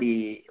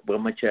somebody,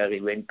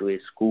 brahmachari, went to a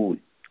school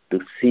to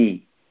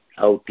see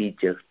how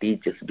teachers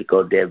teaches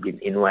because they have been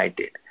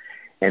invited,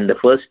 and the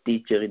first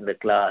teacher in the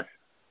class,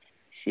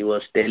 she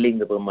was telling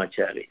the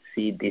brahmachari,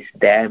 see this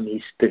damn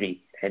history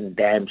and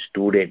damn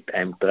student, I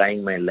am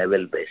trying my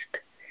level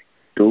best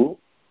to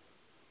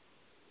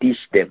teach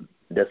them.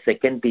 The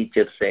second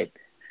teacher said,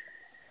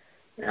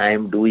 I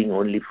am doing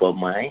only for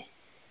my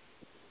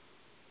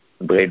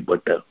bread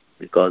butter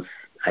because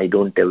I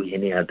don't have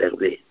any other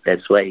way.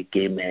 That's why I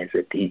came as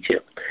a teacher.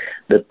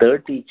 The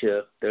third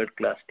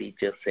class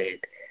teacher said,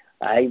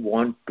 I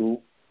want to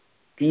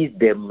teach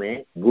them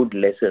a good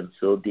lesson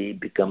so they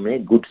become a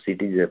good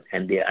citizen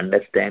and they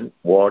understand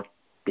what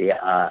they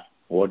are,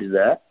 what is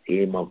the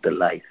aim of the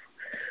life.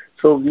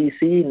 So we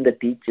see in the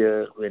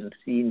teacher, when we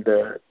see in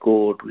the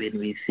court, when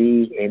we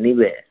see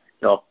anywhere,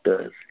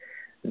 doctors,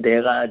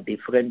 there are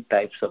different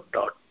types of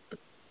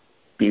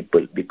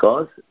people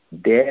because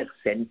their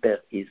center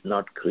is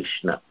not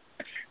Krishna.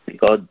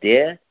 Because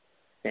their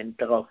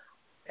center of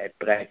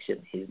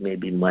attraction is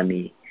maybe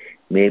money,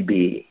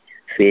 maybe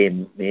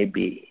fame,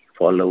 maybe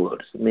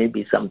followers,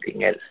 maybe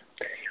something else.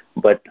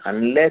 But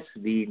unless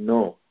we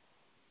know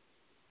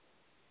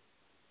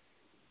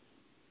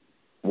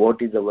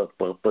what is our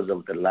purpose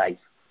of the life,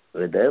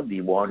 whether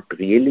we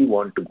really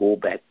want to go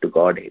back to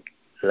Godhead,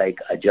 like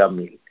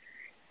Ajamil,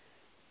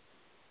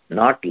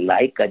 not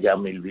like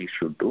Ajamil we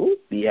should do,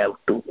 we have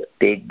to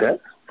take the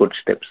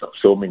footsteps of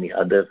so many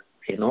other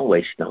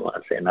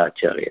Vaishnavas and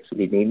Acharyas.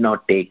 We need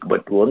not take,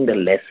 but one the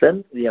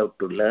lesson we have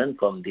to learn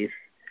from this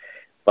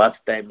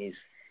pastime is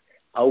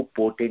how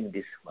potent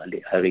this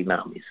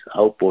Harinam is,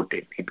 how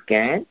potent. It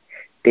can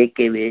take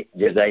away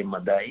Jagai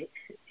Madai,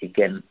 it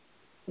can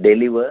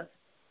deliver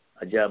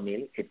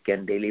Ajamil, it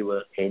can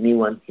deliver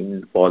anyone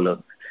in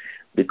fallen,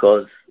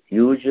 because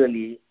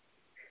usually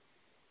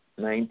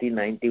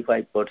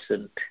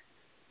 90-95%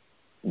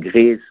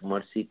 grace,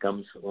 mercy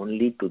comes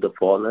only to the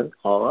fallen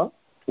or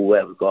who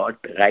have got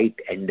right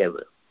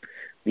endeavor.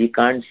 We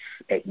can't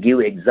give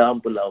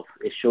example of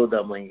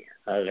Yashodamai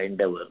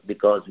endeavor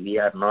because we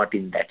are not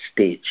in that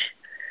stage.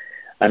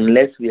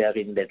 Unless we are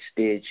in that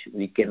stage,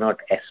 we cannot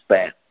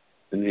aspire.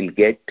 We will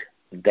get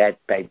that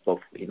type of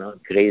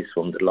grace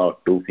from the Lord.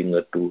 2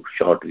 finger too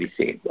short, we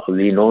say.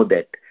 We know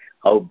that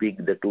how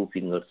big the 2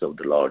 fingers of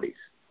the Lord is,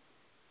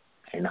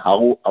 and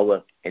how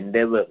our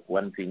endeavor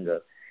 1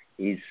 finger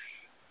is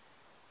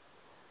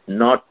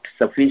not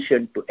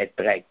sufficient to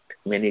attract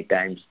many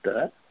times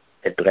the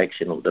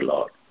attraction of the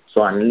Lord.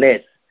 So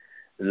unless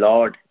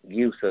Lord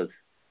gives us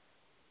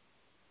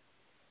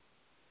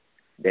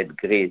that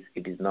grace,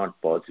 it is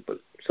not possible.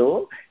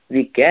 So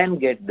we can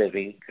get the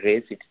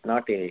grace. It's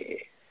not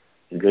a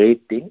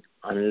great thing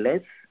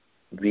unless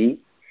we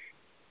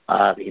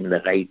are in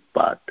the right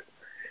path.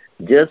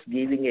 Just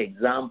giving an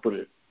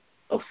example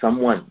of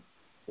someone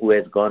who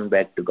has gone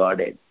back to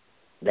Godhead,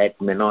 that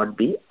may not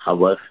be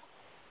our,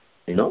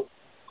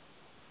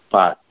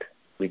 path.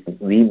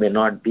 We may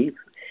not be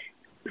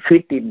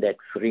fit in that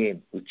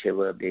frame,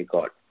 whichever they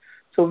got.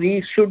 So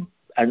we should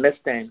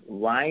understand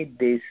why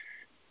these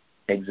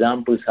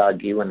examples are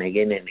given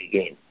again and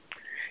again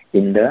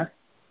in the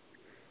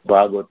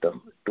Bhagavatam,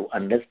 to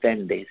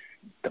understand this,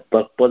 the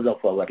purpose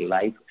of our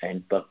life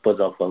and purpose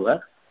of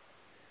our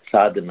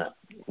sadhana,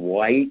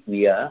 why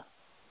we are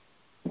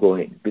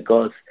going.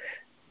 Because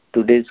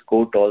today's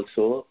quote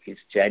also is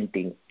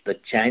chanting. The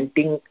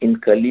chanting in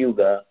Kali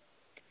Yuga,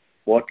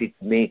 what it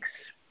makes,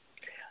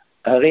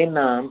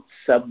 Harinam,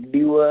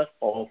 subduer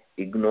of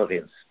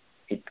ignorance.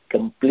 It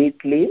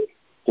completely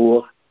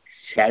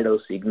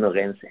overshadows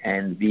ignorance,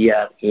 and we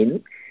are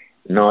in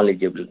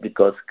knowledgeable,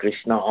 because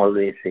Krishna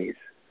always says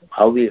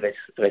how we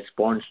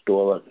respond to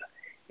our,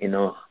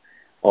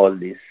 all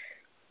this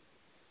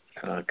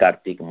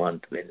Kartik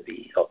month when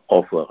we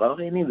offer,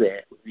 or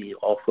anywhere we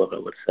offer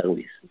our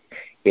service.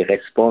 He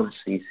responds,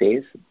 he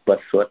says,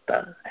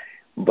 Baswata,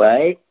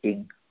 by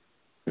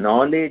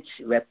knowledge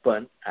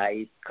weapon,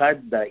 I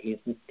cut the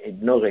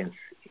ignorance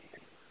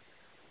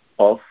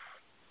of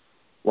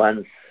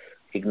one's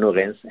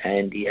ignorance,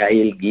 and I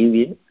will give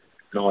him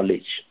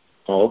knowledge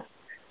of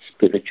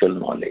spiritual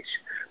knowledge.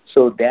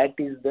 So that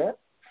is the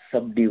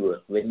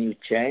subduer. When you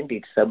chant,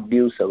 it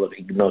subdues our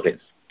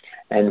ignorance,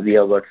 and we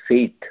have got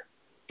faith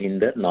in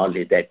the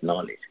knowledge, that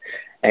knowledge.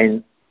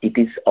 And it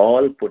is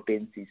all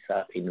potencies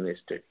are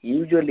invested.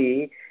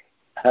 Usually,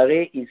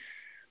 Hare is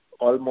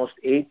almost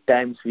 8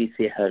 times we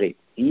say Hare.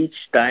 Each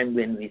time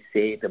when we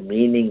say, the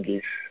meaning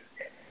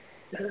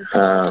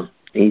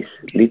is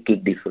little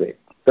different.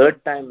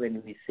 3rd time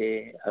when we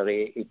say Hare,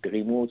 it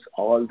removes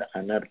all the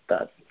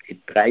anarthas.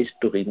 It tries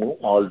to remove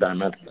all the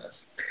anarthas.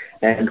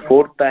 And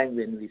 4th time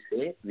when we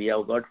say, we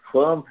have got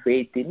firm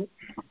faith in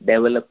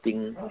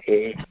developing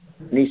a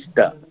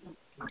nishta.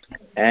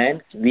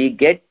 And we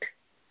get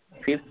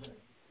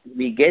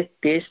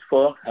taste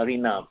for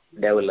Harinam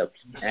develops,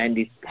 and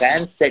it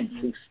transcends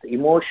its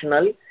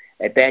emotional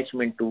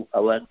attachment to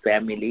our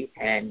family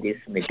and this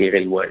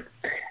material world.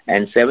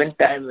 And 7th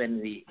time when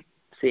we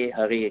say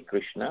Hare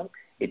Krishna,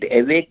 it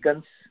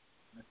awakens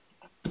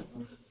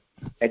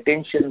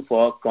attention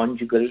for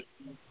conjugal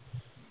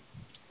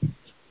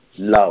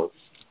love,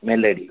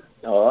 melody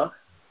or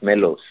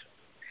mellows.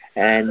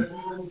 And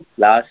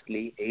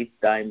lastly, 8th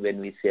time when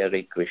we say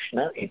Hare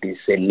Krishna, it is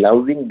a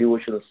loving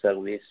devotional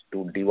service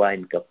to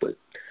divine couple.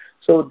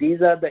 So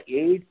these are the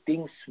 8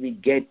 things we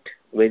get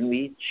when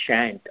we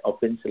chant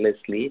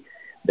offenselessly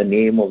the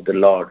name of the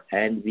Lord,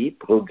 and we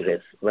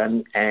progress.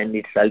 And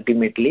it's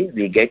ultimately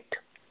we get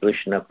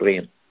Krishna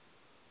Prem.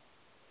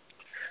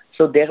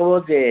 So there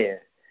was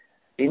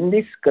in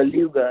this Kali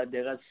Yuga,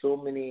 there are so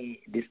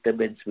many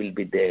disturbances will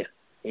be there.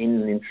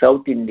 In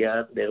South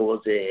India, there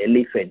was an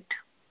elephant,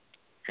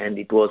 and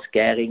it was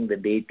carrying the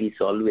deities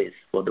always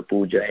for the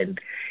puja, and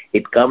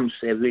it comes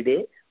every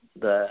day.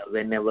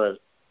 Whenever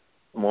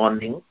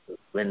morning,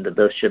 when the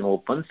darshan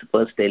opens,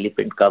 first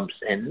elephant comes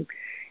and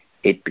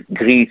it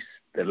greets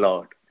the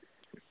Lord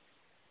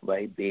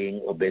by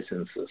paying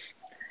obeisances.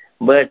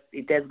 But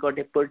it has got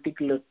a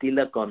particular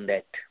tilak on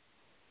that.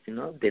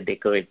 They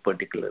decorate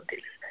particular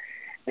things.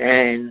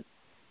 And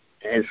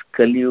as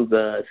Kali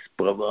Yuga's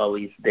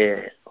prabhava is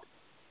there,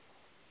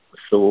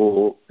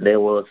 so there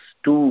was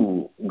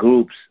 2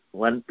 groups.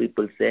 One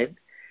people said,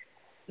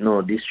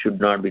 no, this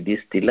should not be this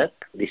tilak,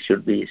 this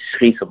should be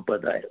Sri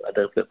Sampradaya.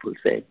 Other people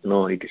said,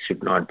 no, it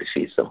should not be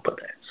Sri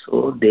Sampradaya.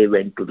 So they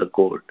went to the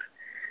court.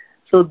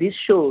 So this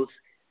shows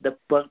the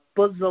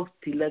purpose of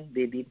tilak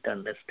they didn't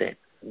understand.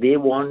 They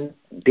want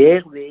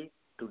their way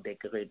to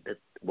decorate the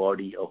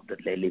body of the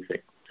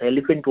elephant.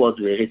 elephant was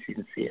very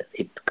sincere.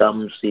 It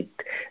comes, it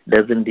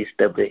doesn't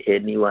disturb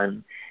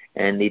anyone,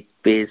 and it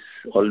pays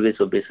always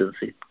obeisance.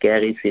 It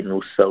carries in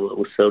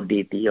Utsav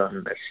deity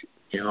on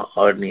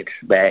on its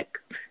back,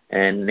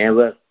 and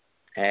never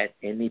had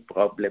any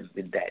problem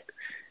with that.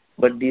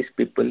 But these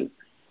people,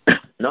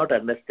 not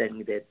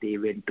understanding that, they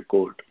went to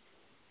court.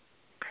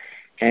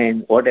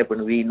 And what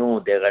happened, we know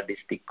there are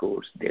district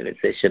courts, there are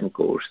session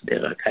courts,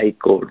 there are high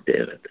court,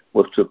 there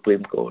are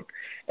Supreme Court,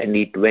 and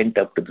it went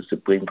up to the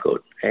Supreme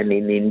Court. And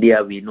in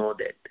India, we know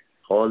that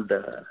all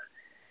the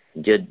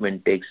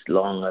judgment takes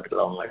longer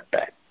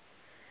time.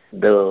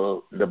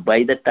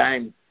 By the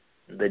time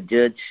the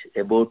judge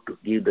about to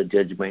give the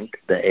judgment,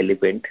 the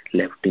elephant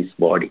left his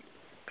body.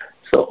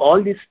 So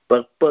all this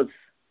purpose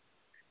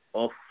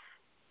of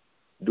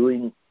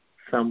doing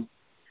some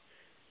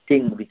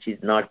thing which is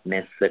not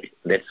necessary.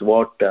 That's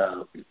what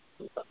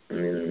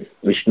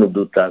Vishnu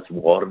Dutta is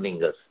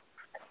warning us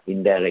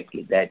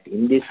indirectly, that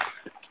in this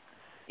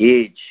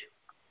age,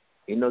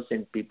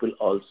 innocent people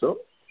also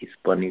is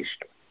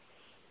punished.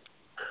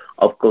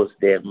 Of course,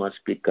 there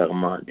must be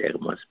karma, there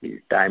must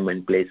be time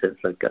and places,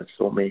 because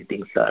so many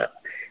things are,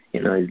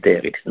 is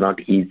there. It's not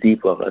easy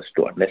for us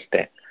to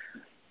understand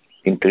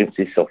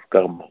intrinsics of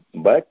karma.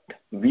 But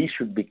we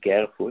should be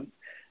careful,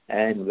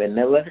 and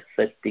whenever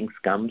such things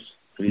comes,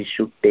 we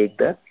should take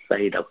the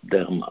side of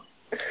dharma.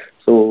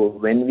 So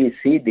when we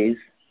see this,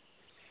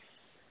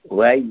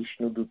 why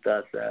Vishnu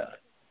Duttas are,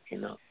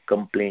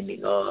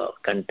 complaining or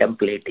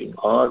contemplating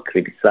or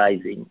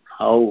criticizing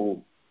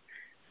how,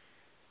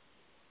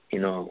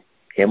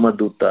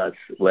 Yamadutas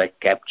were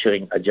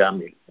capturing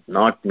Ajamil,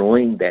 not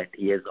knowing that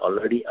he has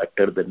already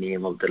uttered the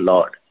name of the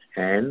Lord.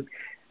 And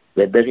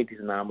whether it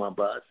is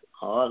Namabhas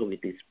or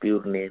with his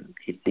pure name,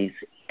 it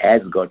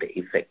has got an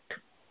effect.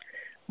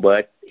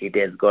 But it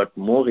has got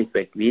more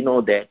effect. We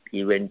know that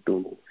he went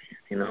to,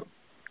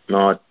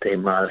 North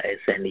Himalayas,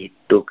 and he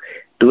took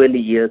 12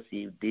 years,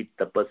 he did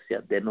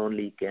tapasya, then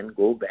only he can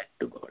go back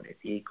to God.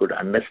 He could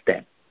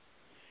understand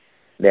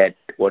that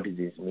what is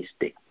his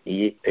mistake.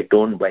 He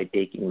atoned by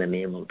taking the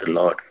name of the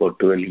Lord for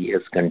 12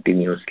 years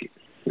continuously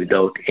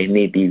without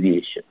any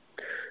deviation.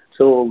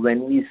 So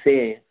when we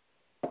say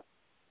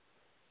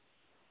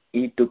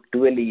he took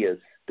 12 years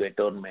to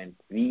atonement,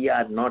 we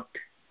are not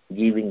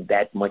giving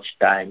that much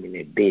time in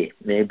a day,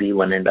 maybe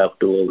 1.5 to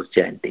 2 hours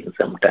chanting.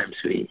 Sometimes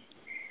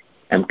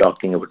I'm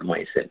talking about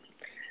myself.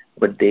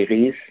 But there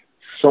is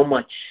so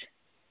much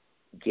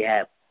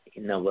gap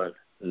in our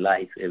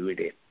life every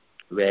day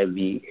where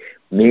we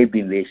may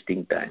be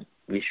wasting time.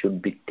 We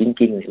should be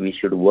thinking, we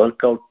should work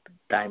out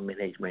time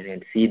management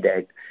and see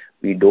that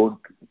we don't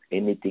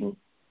anything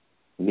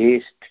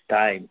waste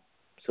time.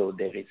 So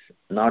there is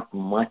not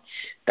much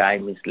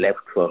time is left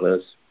for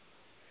us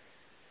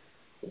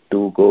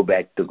to go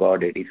back to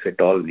God if at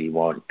all we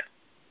want.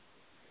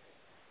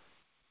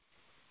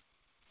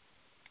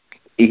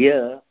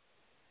 Here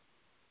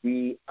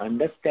we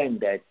understand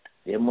that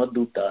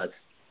Yamadutas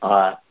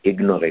are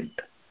ignorant.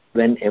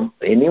 When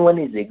anyone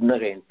is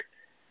ignorant,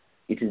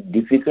 it is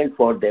difficult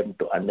for them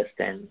to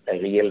understand the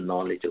real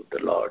knowledge of the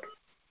Lord.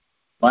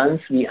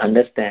 Once we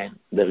understand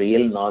the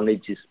real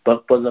knowledge,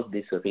 purpose of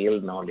this real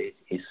knowledge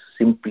is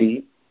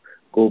simply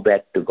go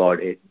back to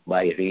Godhead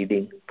by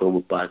reading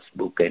Prabhupada's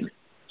book and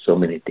so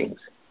many things.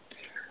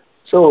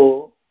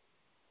 So,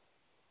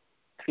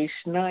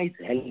 Krishna is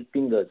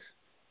helping us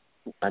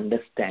to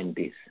understand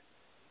this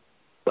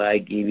by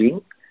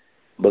giving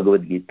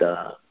Bhagavad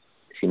Gita,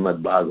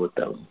 Srimad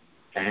Bhagavatam,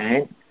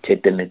 and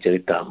Chaitanya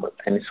Charitamrita,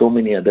 and so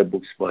many other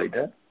books by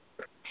the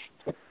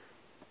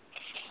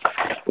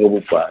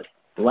Prabhupada.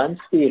 Once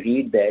we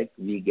read that,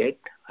 we get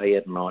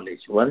higher knowledge.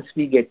 Once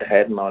we get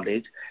higher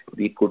knowledge,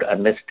 we could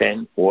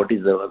understand what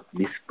is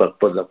this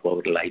purpose of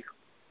our life.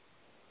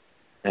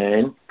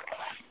 And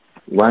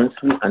once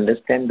we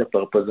understand the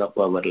purpose of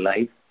our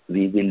life,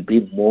 we will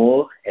be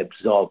more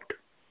absorbed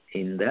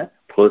in the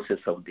process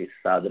of this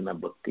sadhana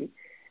bhakti,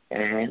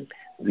 and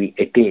we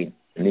attain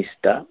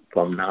nishta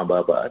from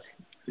Nabhabas.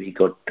 We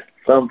got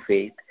firm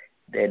faith,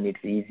 then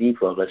it's easy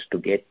for us to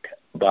get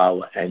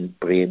bhava and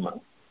prema,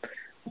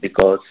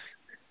 because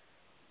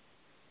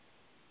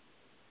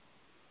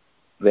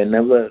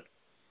whenever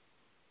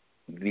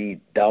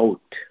we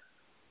doubt,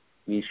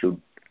 we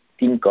should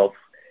think of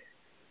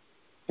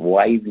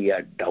why we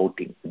are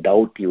doubting.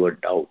 Doubt your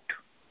doubt.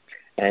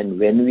 And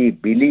when we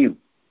believe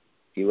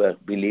your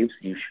beliefs,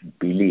 you should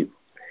believe.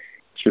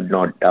 Should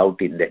not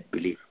doubt in that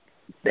belief.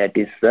 That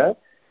is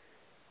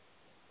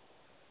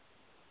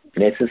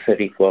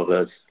necessary for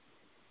us,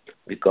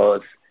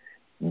 because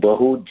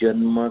Bahu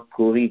Janma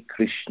Kori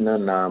Krishna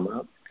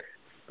Nama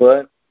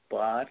par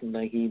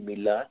nahi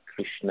mila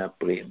Krishna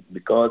Prem.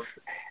 Because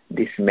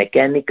this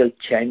mechanical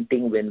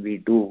chanting when we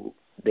do,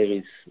 there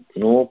is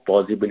no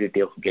possibility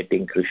of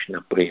getting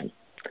Krishna Prem,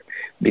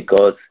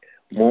 because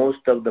most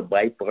of the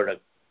byproduct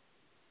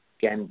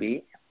can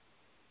be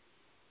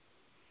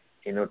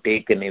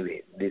taken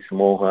away. This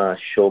moha,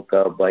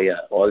 shoka,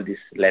 bhaya, all this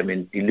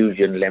lament,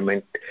 delusion,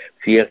 lament,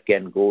 fear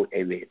can go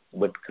away.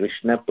 But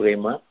Krishna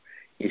Prema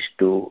is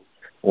to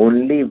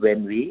only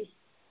when we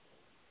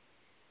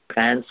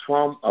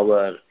transform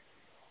our,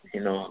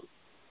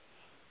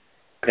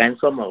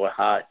 transform our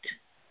heart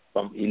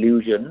from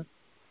illusion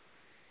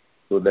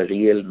to the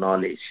real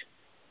knowledge.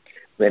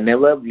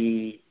 Whenever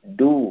we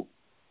do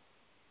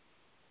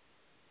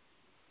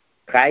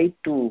try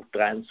to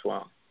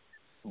transform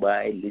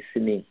by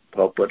listening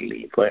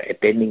properly, for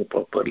attending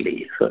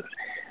properly, for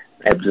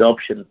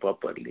absorption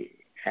properly,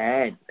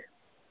 and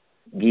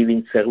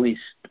giving service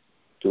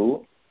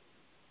to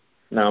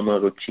Nama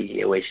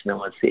Ruchi,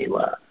 Vaishnava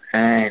Seva,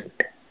 and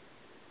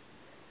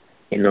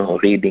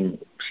reading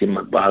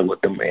Srimad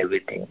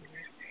Bhagavatam,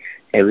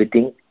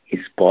 everything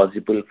is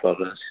possible for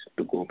us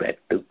to go back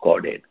to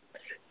Godhead.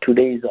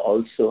 Today is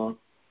also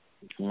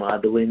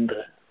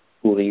Madhavendra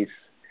Puri's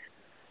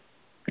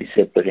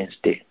disappearance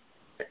day.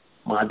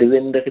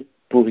 Madhavendra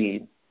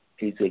Puri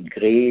is a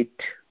great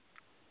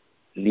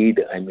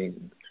leader,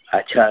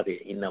 Acharya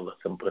in our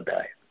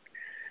Sampradaya.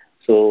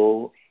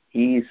 So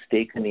he is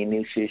taken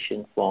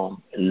initiation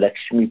from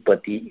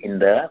Lakshmipati in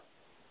the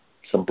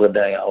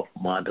Sampradaya of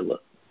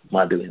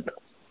Madhavendra,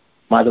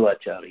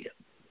 Madhavacharya.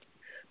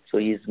 So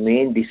his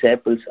main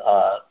disciples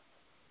are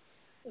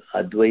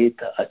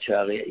Advaita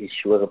Acharya,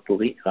 Ishwara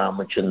Puri,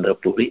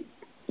 Ramachandra Puri,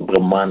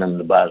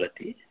 Brahmananda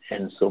Bharati,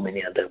 and so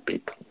many other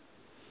people.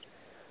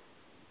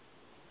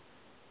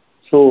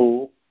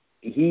 So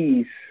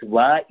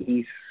why he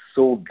is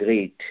so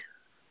great?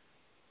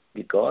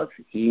 Because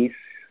he is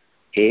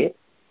a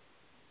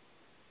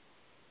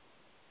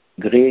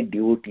great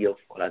devotee of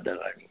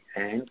Radharani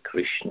and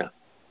Krishna.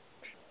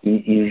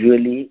 He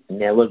usually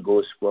never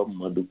goes for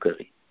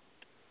Madhukari.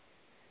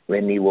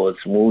 When he was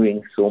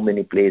moving so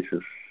many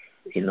places,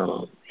 he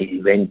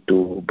went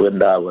to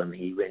Vrindavan,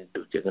 he went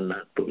to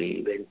Jagannath Puri,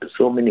 he went to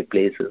so many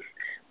places,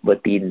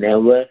 but he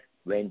never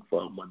went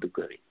for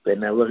Madhukari.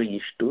 Whenever he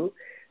used to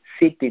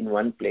sit in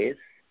one place,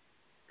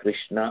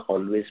 Krishna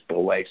always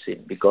provides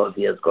him because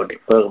he has got a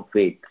firm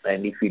faith.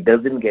 And if he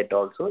doesn't get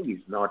also, he's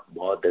not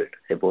bothered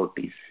about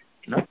his,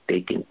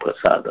 taking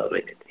prasad or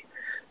anything.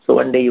 So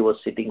one day he was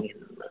sitting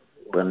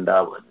in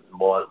Vrindavan,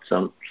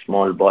 some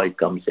small boy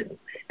comes and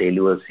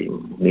delivers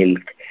him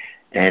milk,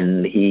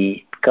 and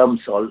he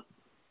comes all.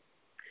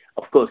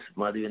 Of course,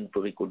 Madhavendra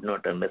Puri could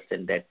not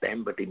understand that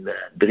time, but in the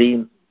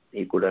dream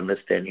he could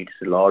understand it's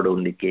Lord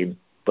only came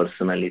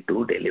personally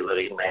to deliver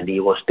him, and he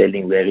was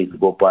telling where is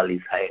Gopal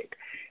is hid,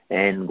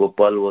 and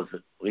Gopal was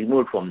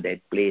removed from that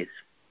place,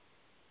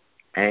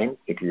 and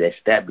it is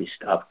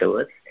established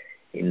afterwards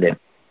in the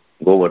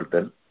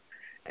Govardhan.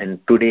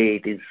 And today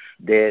it is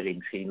there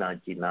in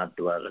Srinathji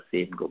Nathdwara,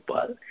 same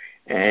Gopal.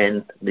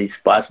 And this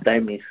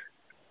pastime is,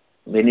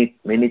 many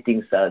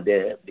things are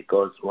there,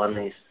 because one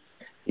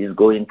is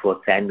going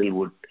for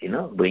sandalwood,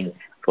 bring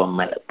from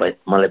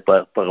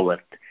Malapar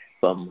Parvat,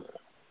 from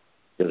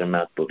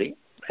Jagannath Puri,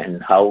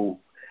 and how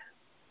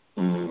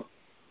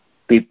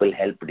people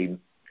helped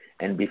him.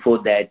 And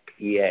before that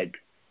he had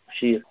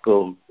Shri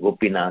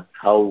Gopinath,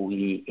 how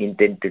he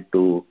intended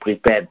to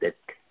prepare that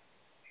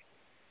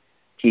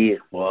kheer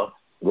for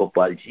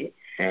Gopalji,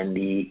 and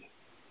he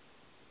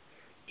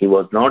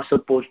was not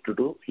supposed to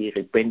do. He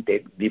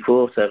repented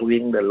before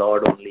serving the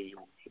Lord only.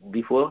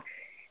 Before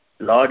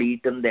Lord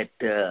eaten that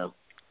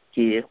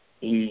kheer,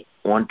 he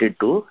wanted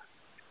to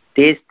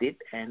taste it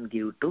and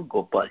give to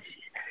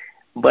Gopalji.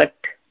 But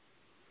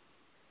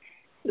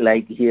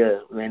like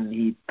here, when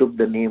he took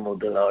the name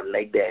of the Lord,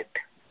 like that,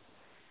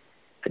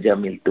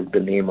 Ajamil took the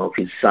name of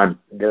his son,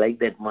 like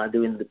that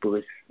Madhavendra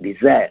Puri's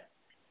desire,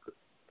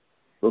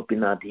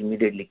 Gopinath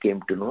immediately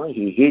came to know.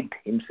 He hid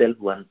himself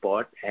one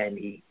pot and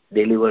he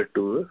delivered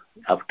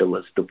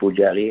afterwards to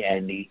Pujari,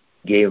 and he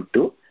gave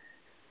to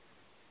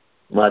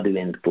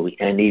Madhavendra Puri,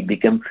 and he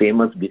became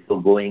famous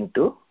before going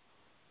to,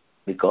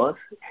 because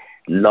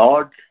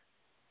Lord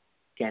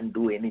can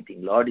do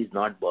anything. Lord is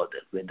not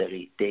bothered whether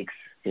he takes,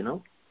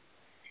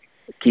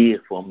 kheer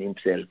from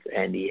himself,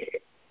 and he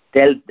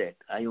tells that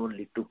I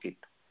only took it.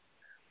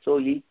 So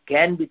he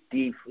can be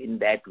thief in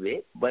that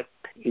way, but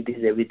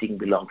everything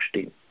belongs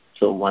to him.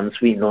 So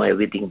once we know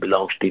everything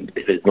belongs to him,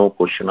 there is no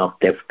question of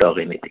theft or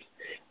anything.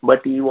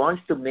 But he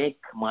wants to make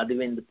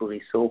Madhavendra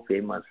Puri so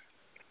famous.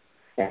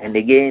 And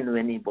again,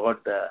 when he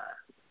bought the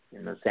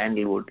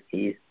sandalwood,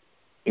 he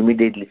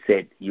immediately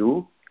said,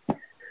 you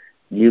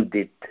give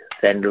this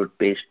sandalwood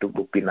paste to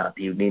Gopinath.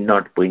 You need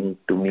not bring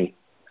to me.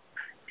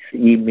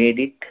 He made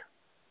it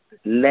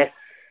less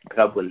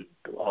trouble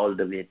all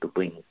the way to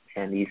bring.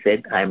 And he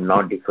said, I am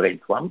not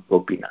different from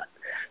Gopinath.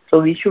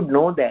 So we should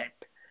know that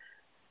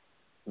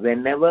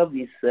whenever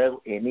we serve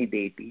any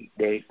deity,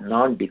 they are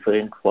not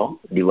different from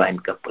divine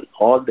couple.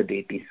 All the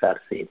deities are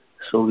same.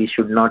 So we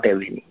should not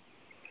have any,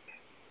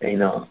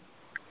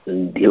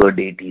 your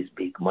deity is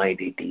big, my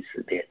deity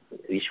is there.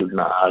 We should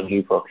not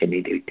argue for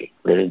any deity.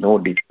 There is no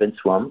difference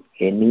from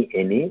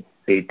any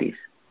deities.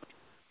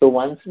 So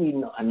once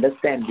we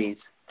understand this,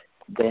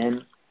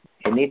 then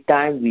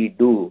anytime we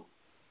do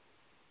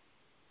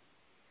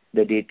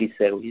the deity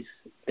service,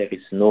 there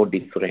is no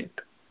different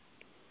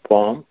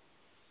from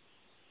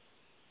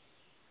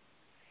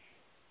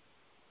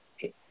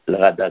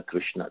Radha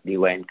Krishna,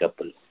 divine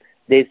couple.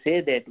 They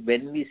say that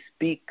when we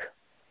speak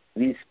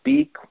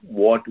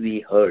what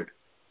we heard.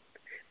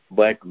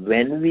 But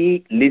when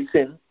we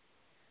listen,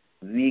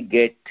 we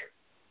get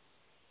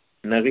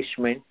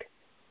nourishment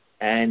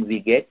and we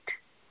get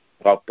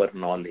proper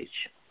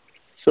knowledge.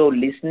 So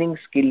listening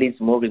skill is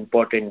more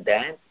important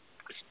than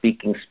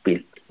speaking skill,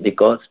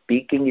 because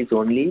speaking is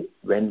only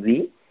when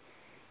we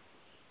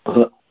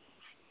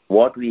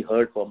what we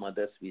heard from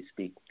others we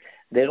speak.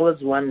 There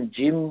was one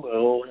Jim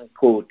Rohn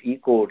quote. He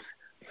quotes,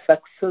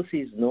 "Success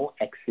is no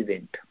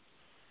accident."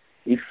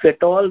 If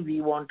at all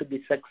we want to be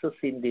success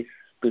in this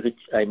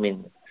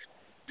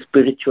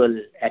spiritual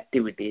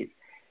activities,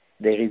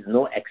 there is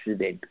no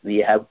accident. We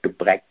have to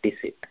practice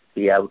it.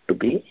 We have to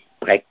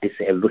practice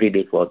every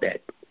day for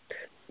that.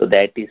 So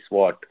that is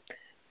what.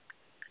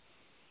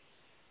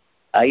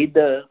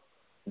 Either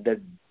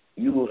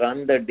you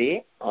run the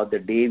day or the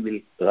day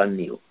will run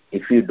you.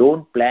 If you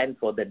don't plan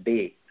for the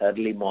day,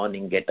 early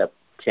morning, get up,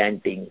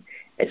 chanting,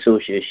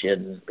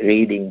 association,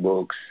 reading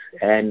books,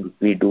 and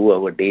we do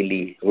our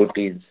daily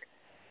routines,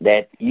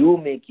 that you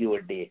make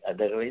your day.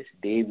 Otherwise,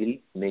 day will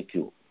make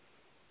you.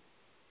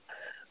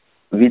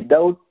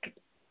 Without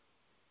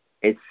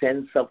a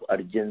sense of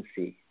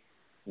urgency,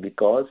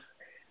 because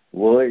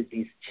world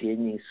is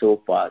changing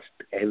so fast,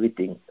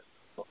 everything,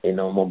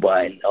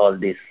 mobile, all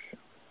this,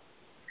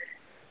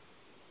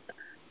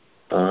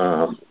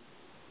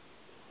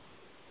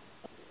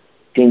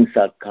 things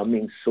are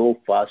coming so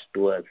fast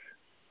to us,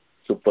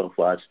 super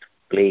fast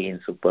plane,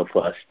 super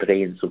fast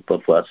train, super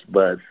fast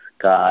bus,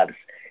 cars.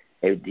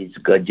 This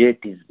gadget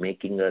is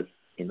making us,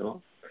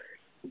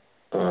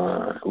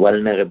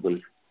 vulnerable,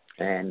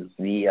 and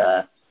we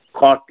are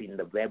caught in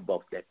the web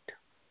of that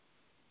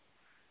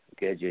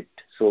gadget.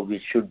 So we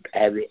should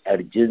have an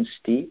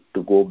urgency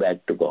to go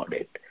back to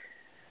Godhead.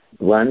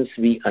 Once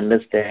we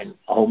understand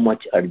how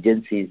much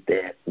urgency is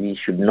there, we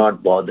should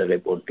not bother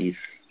about this.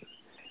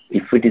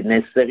 If it is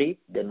necessary,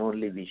 then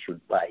only we should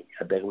buy.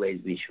 Otherwise,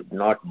 we should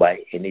not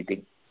buy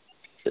anything.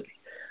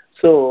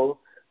 So,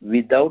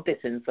 without a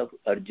sense of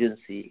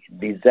urgency,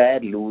 desire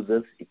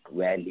loses its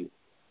value.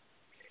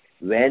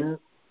 When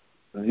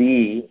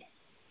we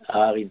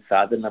are in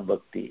sadhana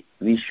bhakti,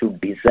 we should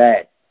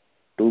desire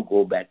to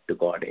go back to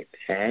Godhead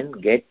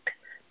and get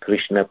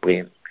Krishna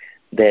Prem.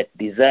 That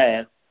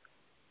desire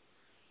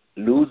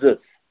loses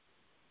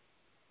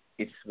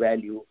its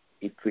value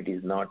if it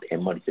is not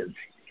emergency.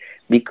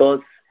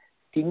 Because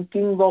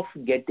thinking of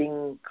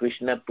getting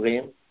Krishna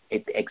Prem,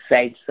 it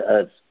excites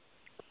us.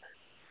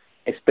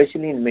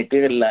 Especially in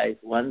material life,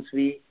 once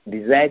we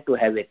desire to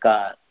have a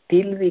car,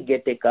 till we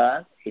get a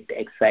car, it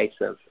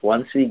excites us.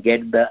 Once we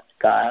get the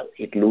car,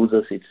 it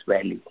loses its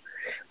value.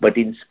 But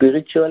in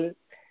spiritual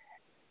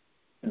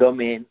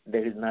domain,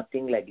 there is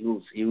nothing like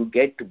lose. You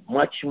get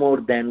much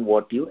more than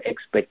what you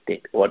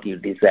expected, what you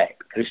desired.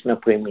 Krishna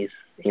Prem is,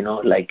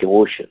 like an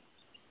ocean.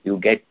 You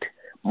get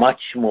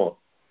much more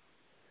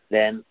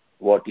than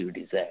what you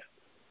desire.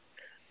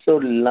 So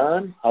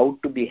learn how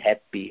to be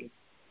happy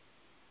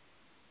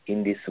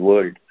in this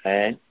world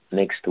and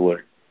next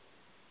world.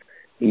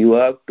 You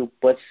have to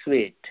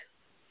persuade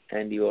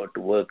and you have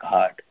to work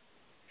hard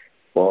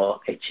for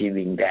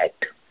achieving that.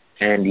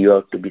 And you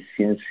have to be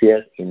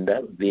sincere in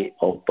the way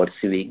of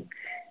pursuing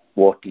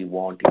what you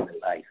want in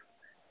life.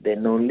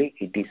 Then only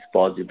it is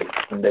possible.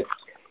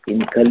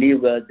 In Kali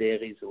Yuga,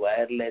 there is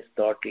wireless,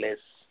 thoughtless,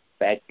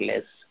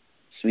 factless,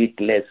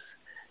 sweetless,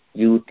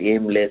 youth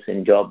aimless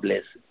and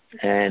jobless,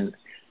 and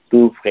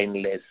too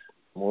friendless.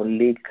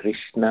 Only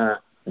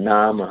Krishna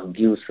Nama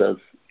gives us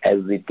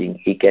everything.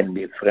 He can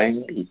be a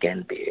friend, he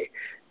can be a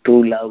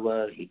true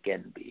lover, he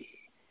can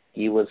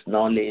give us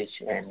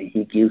knowledge, and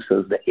he gives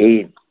us the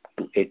aim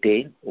to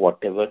attain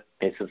whatever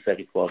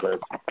necessary for us.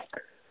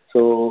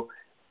 So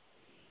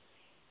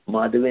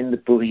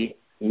Madhavendra Puri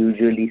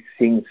usually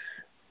sings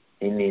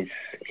in his,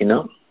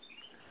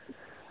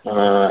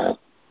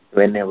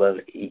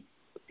 whenever he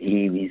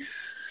is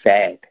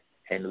sad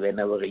and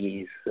whenever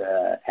he is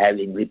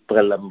having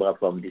Vipralambha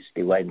from this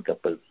divine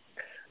couple.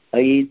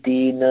 Ai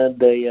Dina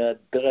Daya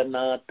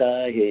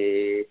Dranata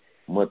He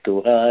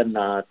Mathura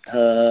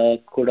Natha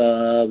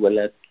Kuda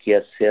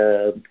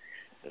Valakyasya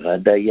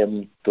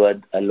Radayam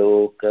Tvad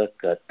Aloka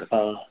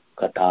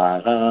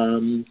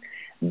Kataram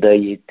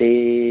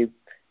Dayite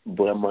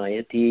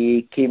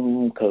Brahmayati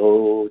Kim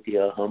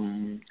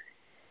Karotyaham.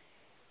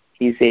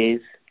 He says,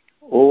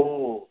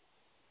 "O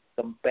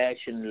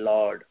compassion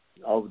Lord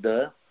of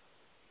the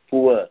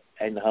poor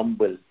and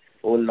humble,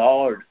 O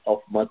Lord of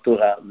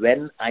Mathura,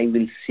 when I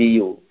will see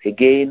you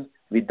again?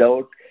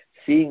 Without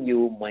seeing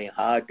you, my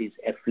heart is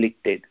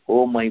afflicted.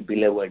 O my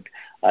beloved,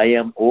 I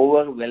am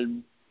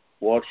overwhelmed.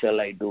 What shall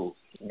I do?"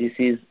 This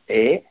is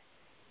a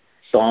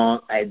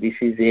song. This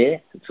is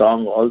a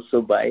song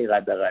also by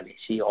Radharani.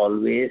 She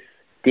always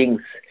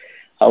thinks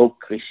how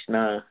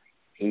Krishna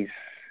is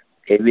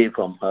away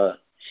from her.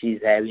 She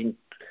is having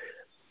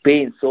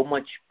pain, so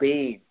much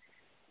pain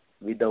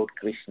without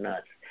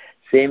Krishna.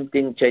 Same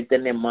thing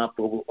Chaitanya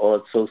Mahaprabhu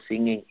also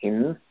singing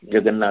in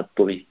Jagannath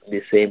Puri,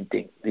 the same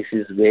thing. This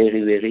is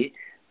very, very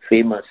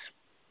famous.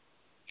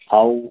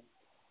 How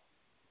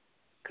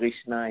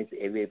Krishna is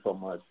away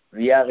from us.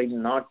 We are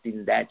not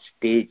in that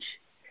stage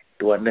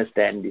to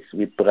understand this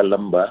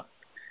Vipralamba,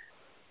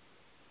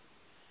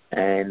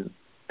 and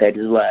that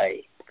is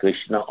why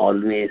Krishna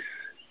always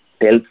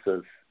tells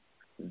us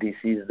this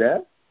is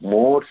the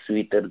more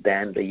sweeter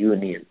than the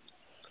union.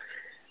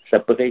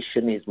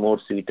 Separation is more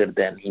sweeter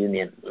than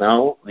union.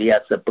 Now we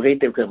are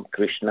separated from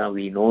Krishna,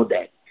 we know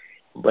that.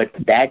 But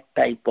that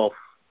type of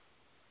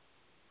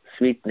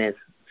sweetness,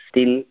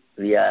 still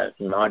we are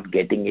not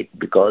getting it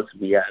because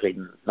we are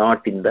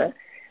not in the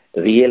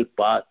real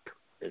path,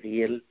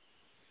 real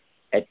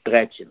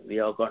attraction. We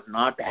are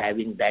not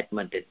having that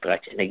much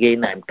attraction.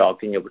 Again, I am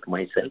talking about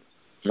myself,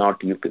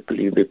 not you people.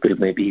 You people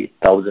may be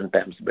 1,000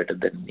 times better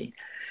than me.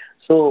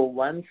 So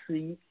once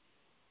we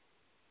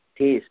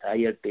taste,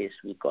 higher taste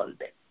we call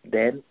that,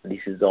 then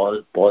this is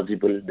all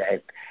possible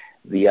that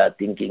we are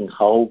thinking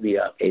how we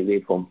are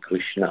away from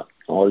Krishna,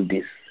 all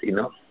this,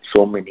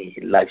 so many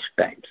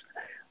lifetimes,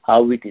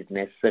 how it is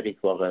necessary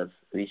for us.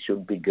 We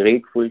should be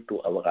grateful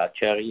to our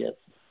Acharyas,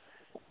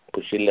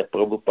 to Srila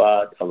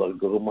Prabhupada, our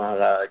Guru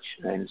Maharaj,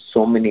 and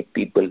so many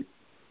people.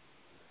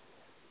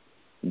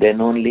 Then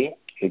only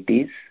it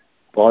is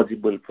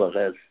possible for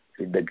us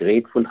with the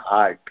grateful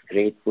heart,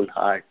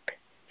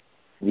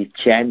 we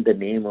chant the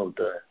name of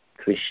the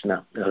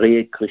Krishna.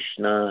 Hare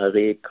Krishna,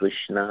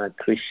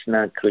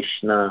 Krishna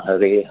Krishna,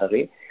 Hare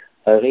Hare,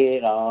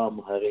 Hare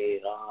Ram,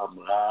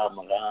 Ram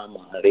Ram,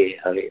 Hare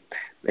Hare.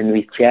 When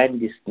we chant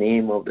this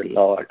name of the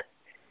Lord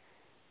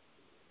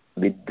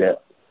with the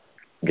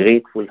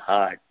grateful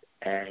heart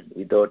and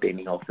without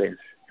any offense,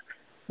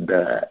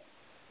 the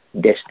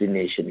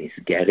destination is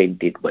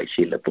guaranteed by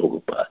Srila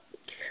Prabhupada.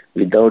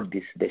 Without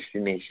this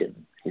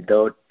destination,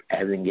 without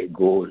having a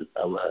goal,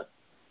 our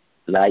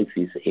life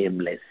is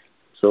aimless.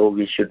 So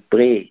we should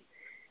pray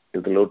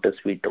to the lotus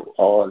feet of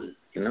all,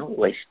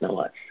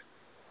 Vaishnavas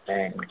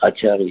and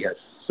Acharyas.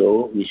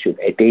 So we should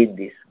attain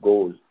this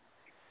goal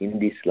in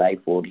this life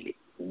only.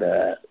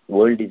 The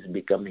world is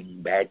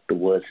becoming bad to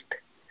worst.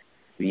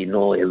 We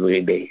know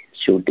every day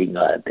shooting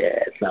are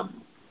there,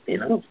 some,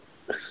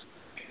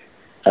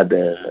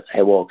 other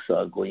havocs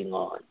are going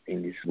on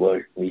in this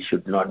world. We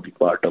should not be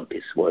part of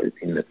this world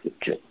in the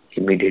future.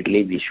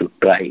 Immediately we should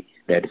try.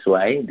 That is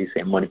why this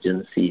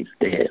emergency is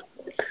there.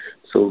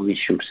 So we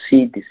should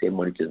see this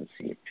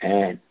emergency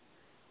and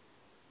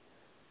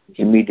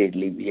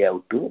immediately we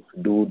have to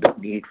do the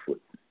needful.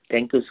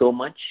 Thank you so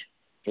much.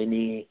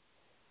 Any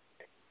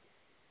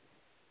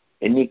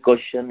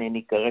question,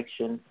 any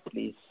correction,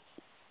 please?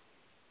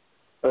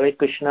 Hare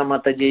Krishna,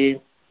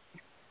 Mataji.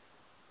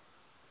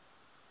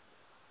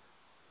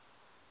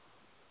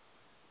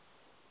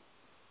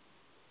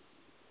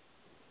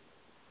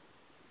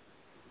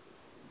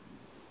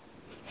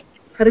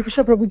 Hare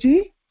Krishna,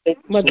 Prabhuji. Hare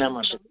Krishna,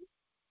 Mataji.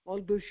 All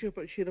glories to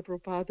Srila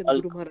Prabhupada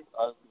and Guru Maharaj.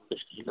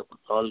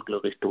 All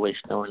glories to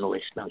Vaishnava and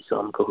Vaishnava,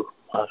 all Guru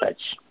Maharaj.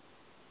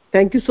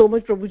 Thank you so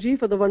much, Prabhuji,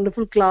 for the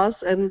wonderful class.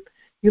 And,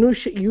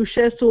 you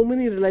share so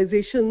many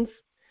realizations,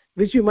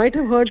 which you might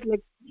have heard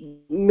like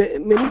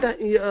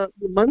many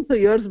months or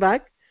years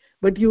back,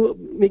 but you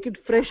make it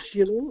fresh,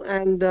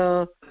 and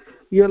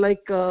you're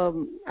like,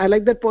 I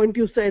like that point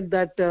you said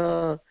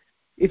that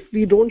if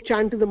we don't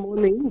chant in the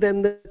morning,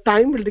 then the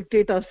time will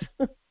dictate us.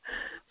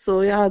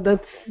 So yeah,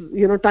 that's,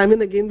 time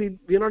and again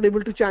we're not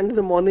able to chant in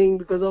the morning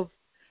because of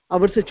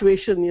our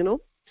situation,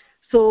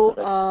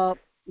 so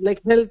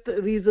like health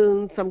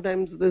reasons,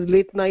 sometimes there's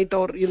late night,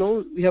 or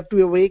we have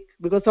to awake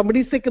because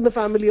somebody's sick in the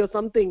family or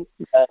something.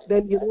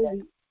 Then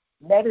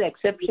that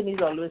exception is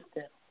always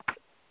there.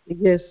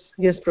 Yes,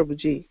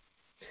 Prabhuji.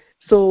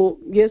 So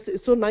yes,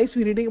 it's so nice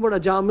we're reading about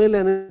Ajamil,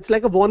 and it's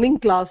like a warning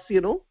class,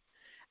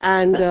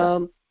 and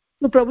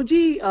so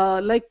Prabhuji,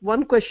 like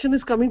one question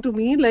is coming to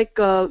me, like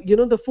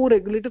the 4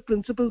 regulative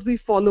principles we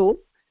follow,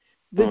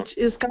 which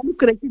is kind of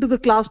connected to the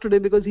class today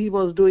because he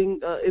was doing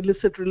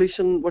illicit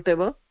relation,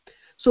 whatever.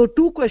 So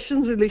 2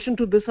 questions in relation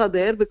to this are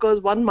there,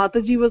 because one,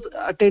 Mataji was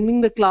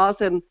attending the class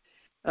and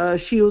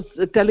she was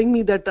telling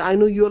me that I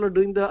know you all are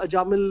doing the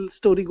Ajamil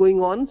story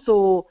going on.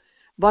 So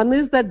one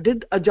is that,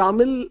 did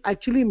Ajamil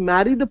actually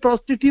marry the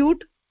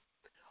prostitute?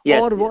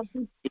 Yes, or was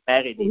he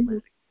married.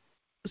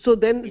 So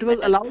then it was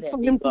allowed for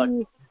him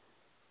to...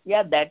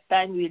 Yeah, that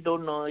time we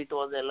don't know it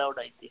was allowed,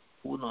 I think.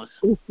 Who knows?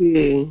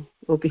 Okay.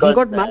 Because he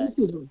got married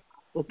to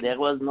her. Okay. There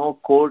was no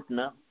court,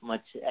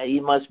 much. He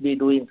must be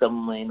doing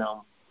some,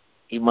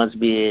 he must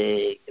be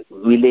a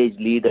village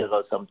leader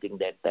or something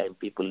that time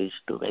people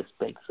used to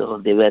respect. So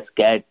they were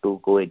scared to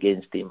go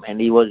against him. And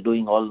he was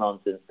doing all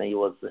nonsense. He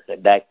was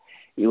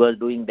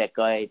doing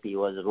dacoit, he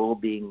was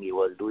robbing, he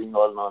was doing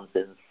all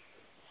nonsense.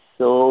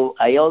 So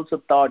I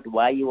also thought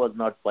why he was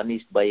not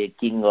punished by a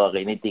king or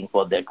anything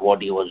for that,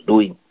 what he was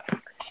doing.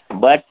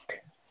 But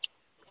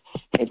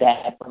it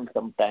happens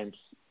sometimes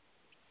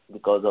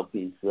because of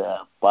his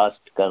past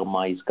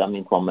karma. He's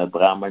coming from a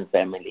Brahmin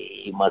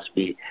family. He must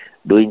be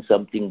doing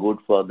something good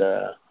for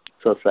the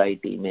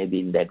society, maybe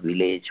in that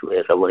village,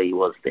 wherever he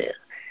was there.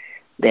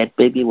 That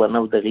may be one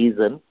of the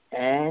reasons.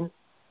 And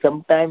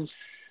sometimes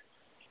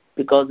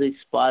because his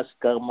past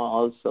karma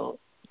also,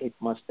 it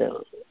must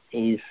have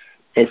is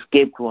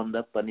escaped from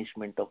the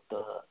punishment of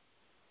the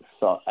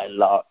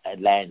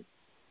land.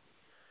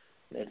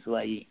 That's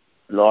why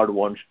Lord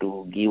wants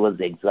to give us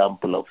the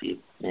example of him,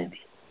 maybe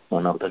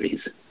one of the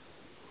reasons.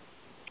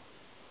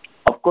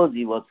 Of course,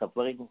 he was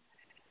suffering,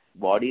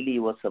 bodily he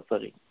was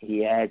suffering. He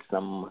had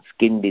some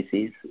skin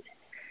disease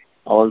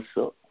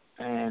also,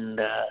 and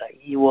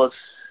he was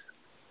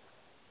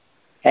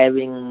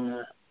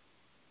having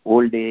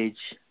old age.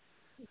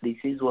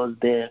 Disease was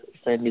there,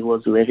 and it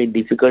was very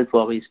difficult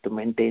for him to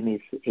maintain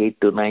his 8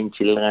 to 9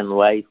 children,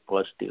 wife,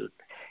 prostitute.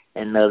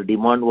 And her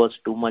demand was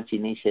too much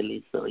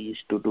initially, so he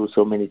used to do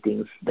so many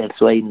things.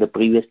 That's why in the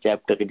previous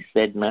chapter it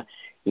said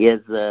he has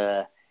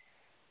to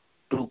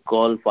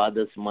call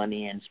father's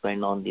money and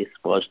spend on this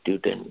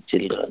prostitute and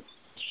children.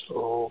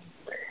 So,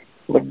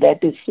 but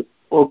that is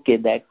okay,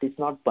 that is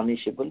not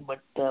punishable,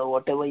 but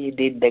whatever he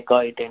did,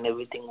 dacoit and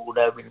everything would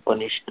have been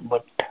punished,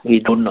 but we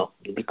don't know,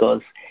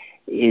 because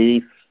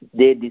if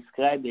they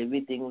describe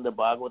everything, the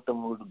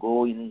Bhagavatam would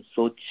go in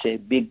such a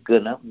big,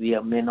 we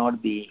may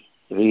not be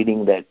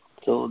reading that.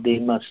 So they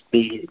must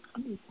be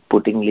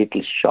putting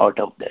little short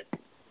of that.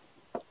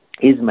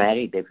 He's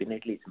married,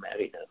 definitely he's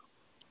married.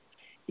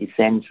 He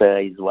sends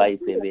his wife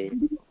away.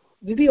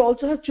 Did he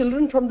also have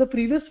children from the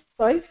previous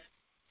wife?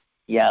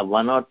 Yeah,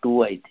 1 or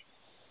 2, I think.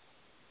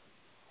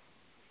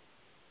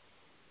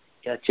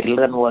 Yeah,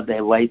 children were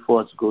there, wife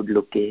was good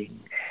looking,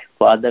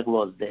 father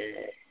was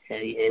there.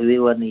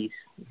 Everyone is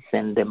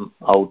sent them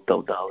out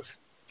of the house.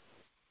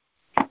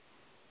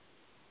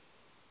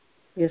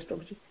 Yes,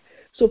 Prabhuji.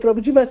 So,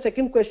 Prabhuji, my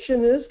second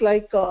question is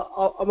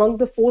among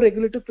the 4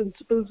 regulative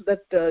principles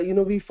that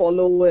we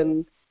follow,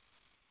 and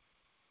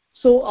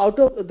so out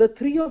of the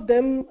 3 of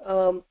them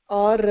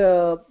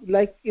are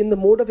in the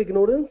mode of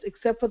ignorance,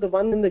 except for the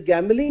one in the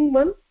gambling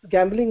one.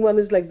 Gambling one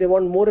is like they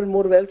want more and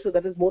more wealth, so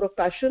that is more of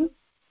passion.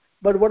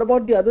 But what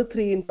about the other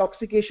 3?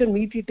 Intoxication,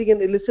 meat eating,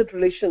 and illicit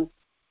relation.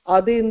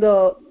 Are they in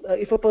the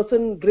if a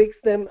person breaks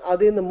them, are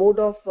they in the mode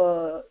of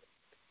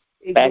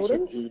ignorance?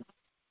 Passion.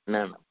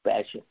 No,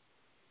 passion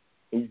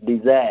is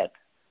desire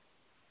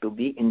to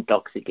be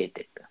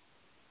intoxicated.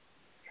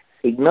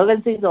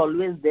 Ignorance is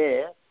always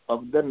there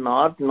of the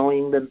not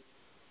knowing the.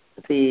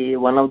 See,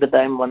 one of the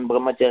time one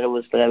brahmacharya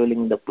was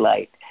traveling the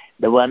flight.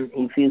 The one,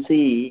 if you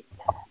see,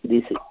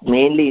 this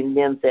mainly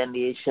Indians and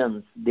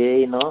Asians,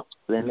 they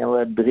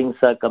whenever drinks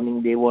are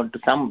coming, they want to,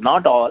 some,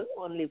 not all,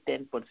 only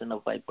 10%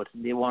 or 5%,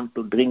 they want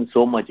to drink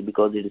so much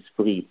because it is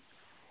free.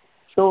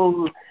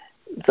 So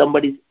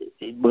somebody,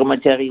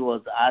 brahmachari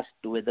was asked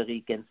whether he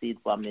can see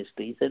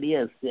palmistry. He said,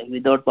 yes,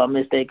 without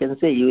palmistry I can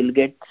say you will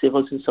get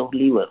cirrhosis of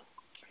liver.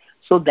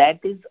 So that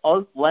is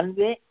all one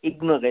way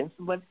ignorance,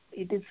 but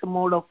it is a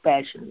mode of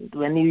passion.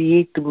 When you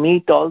eat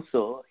meat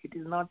also, it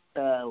is not,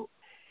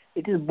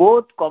 it is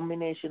both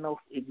combination of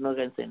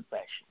ignorance and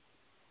passion.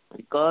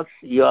 Because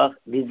your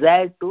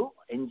desire to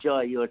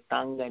enjoy your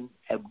tongue and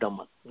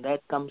abdomen,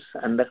 that comes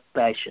under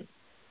passion.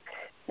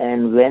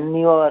 And when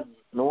you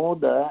know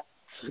the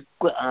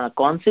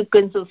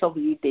consequences of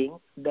eating,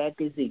 that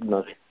is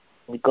ignorance.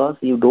 Because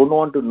you don't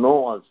want to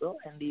know also,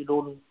 and you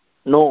don't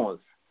know also.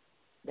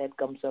 That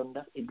comes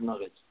under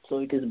ignorance. So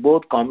it is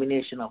both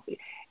combination of it.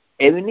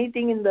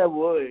 Anything in the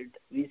world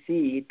we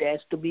see, it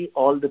has to be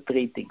all the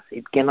 3 things.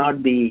 It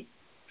cannot be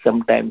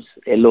sometimes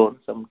alone,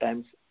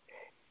 sometimes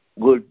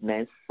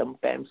goodness,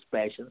 sometimes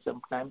passion,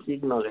 sometimes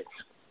ignorance.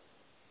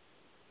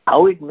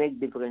 How it makes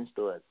difference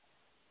to us?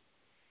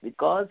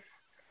 Because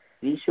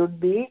we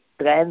should be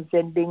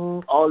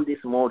transcending all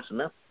these modes.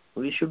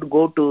 We should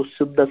go to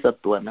Shuddha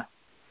Sattva.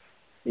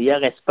 We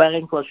are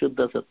aspiring for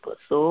Shuddha Sattva.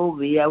 So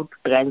we have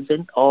to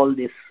transcend all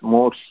these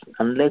modes.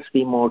 Unless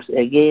we modes,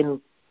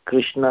 again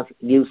Krishna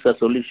gives a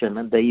solution,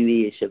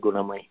 Daivi Esha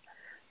Gunamaya.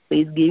 So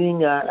he's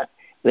giving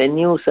when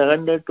you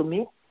surrender to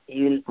me,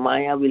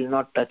 Maya will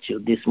not touch you.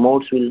 These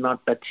modes will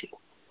not touch you.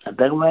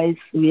 Otherwise,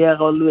 we are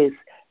always,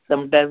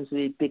 sometimes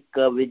we pick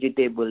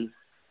vegetables.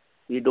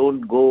 We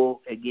don't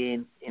go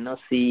again,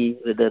 see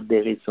whether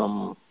there is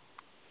something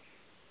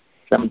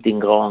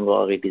wrong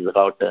or it is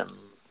rotten.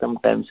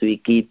 Sometimes we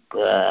keep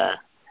our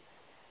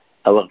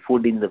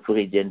food in the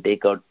fridge and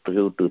take out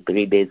 2 to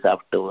 3 days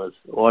afterwards.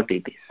 What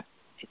it is?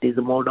 It is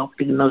a mode of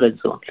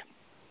ignorance only.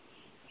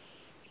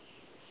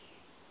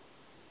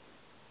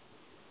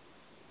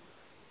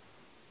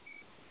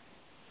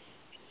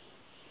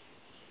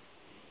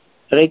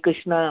 Hare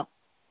Krishna.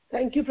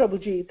 Thank you,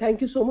 Prabhuji.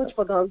 Thank you so much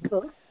for the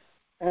answer.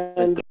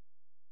 And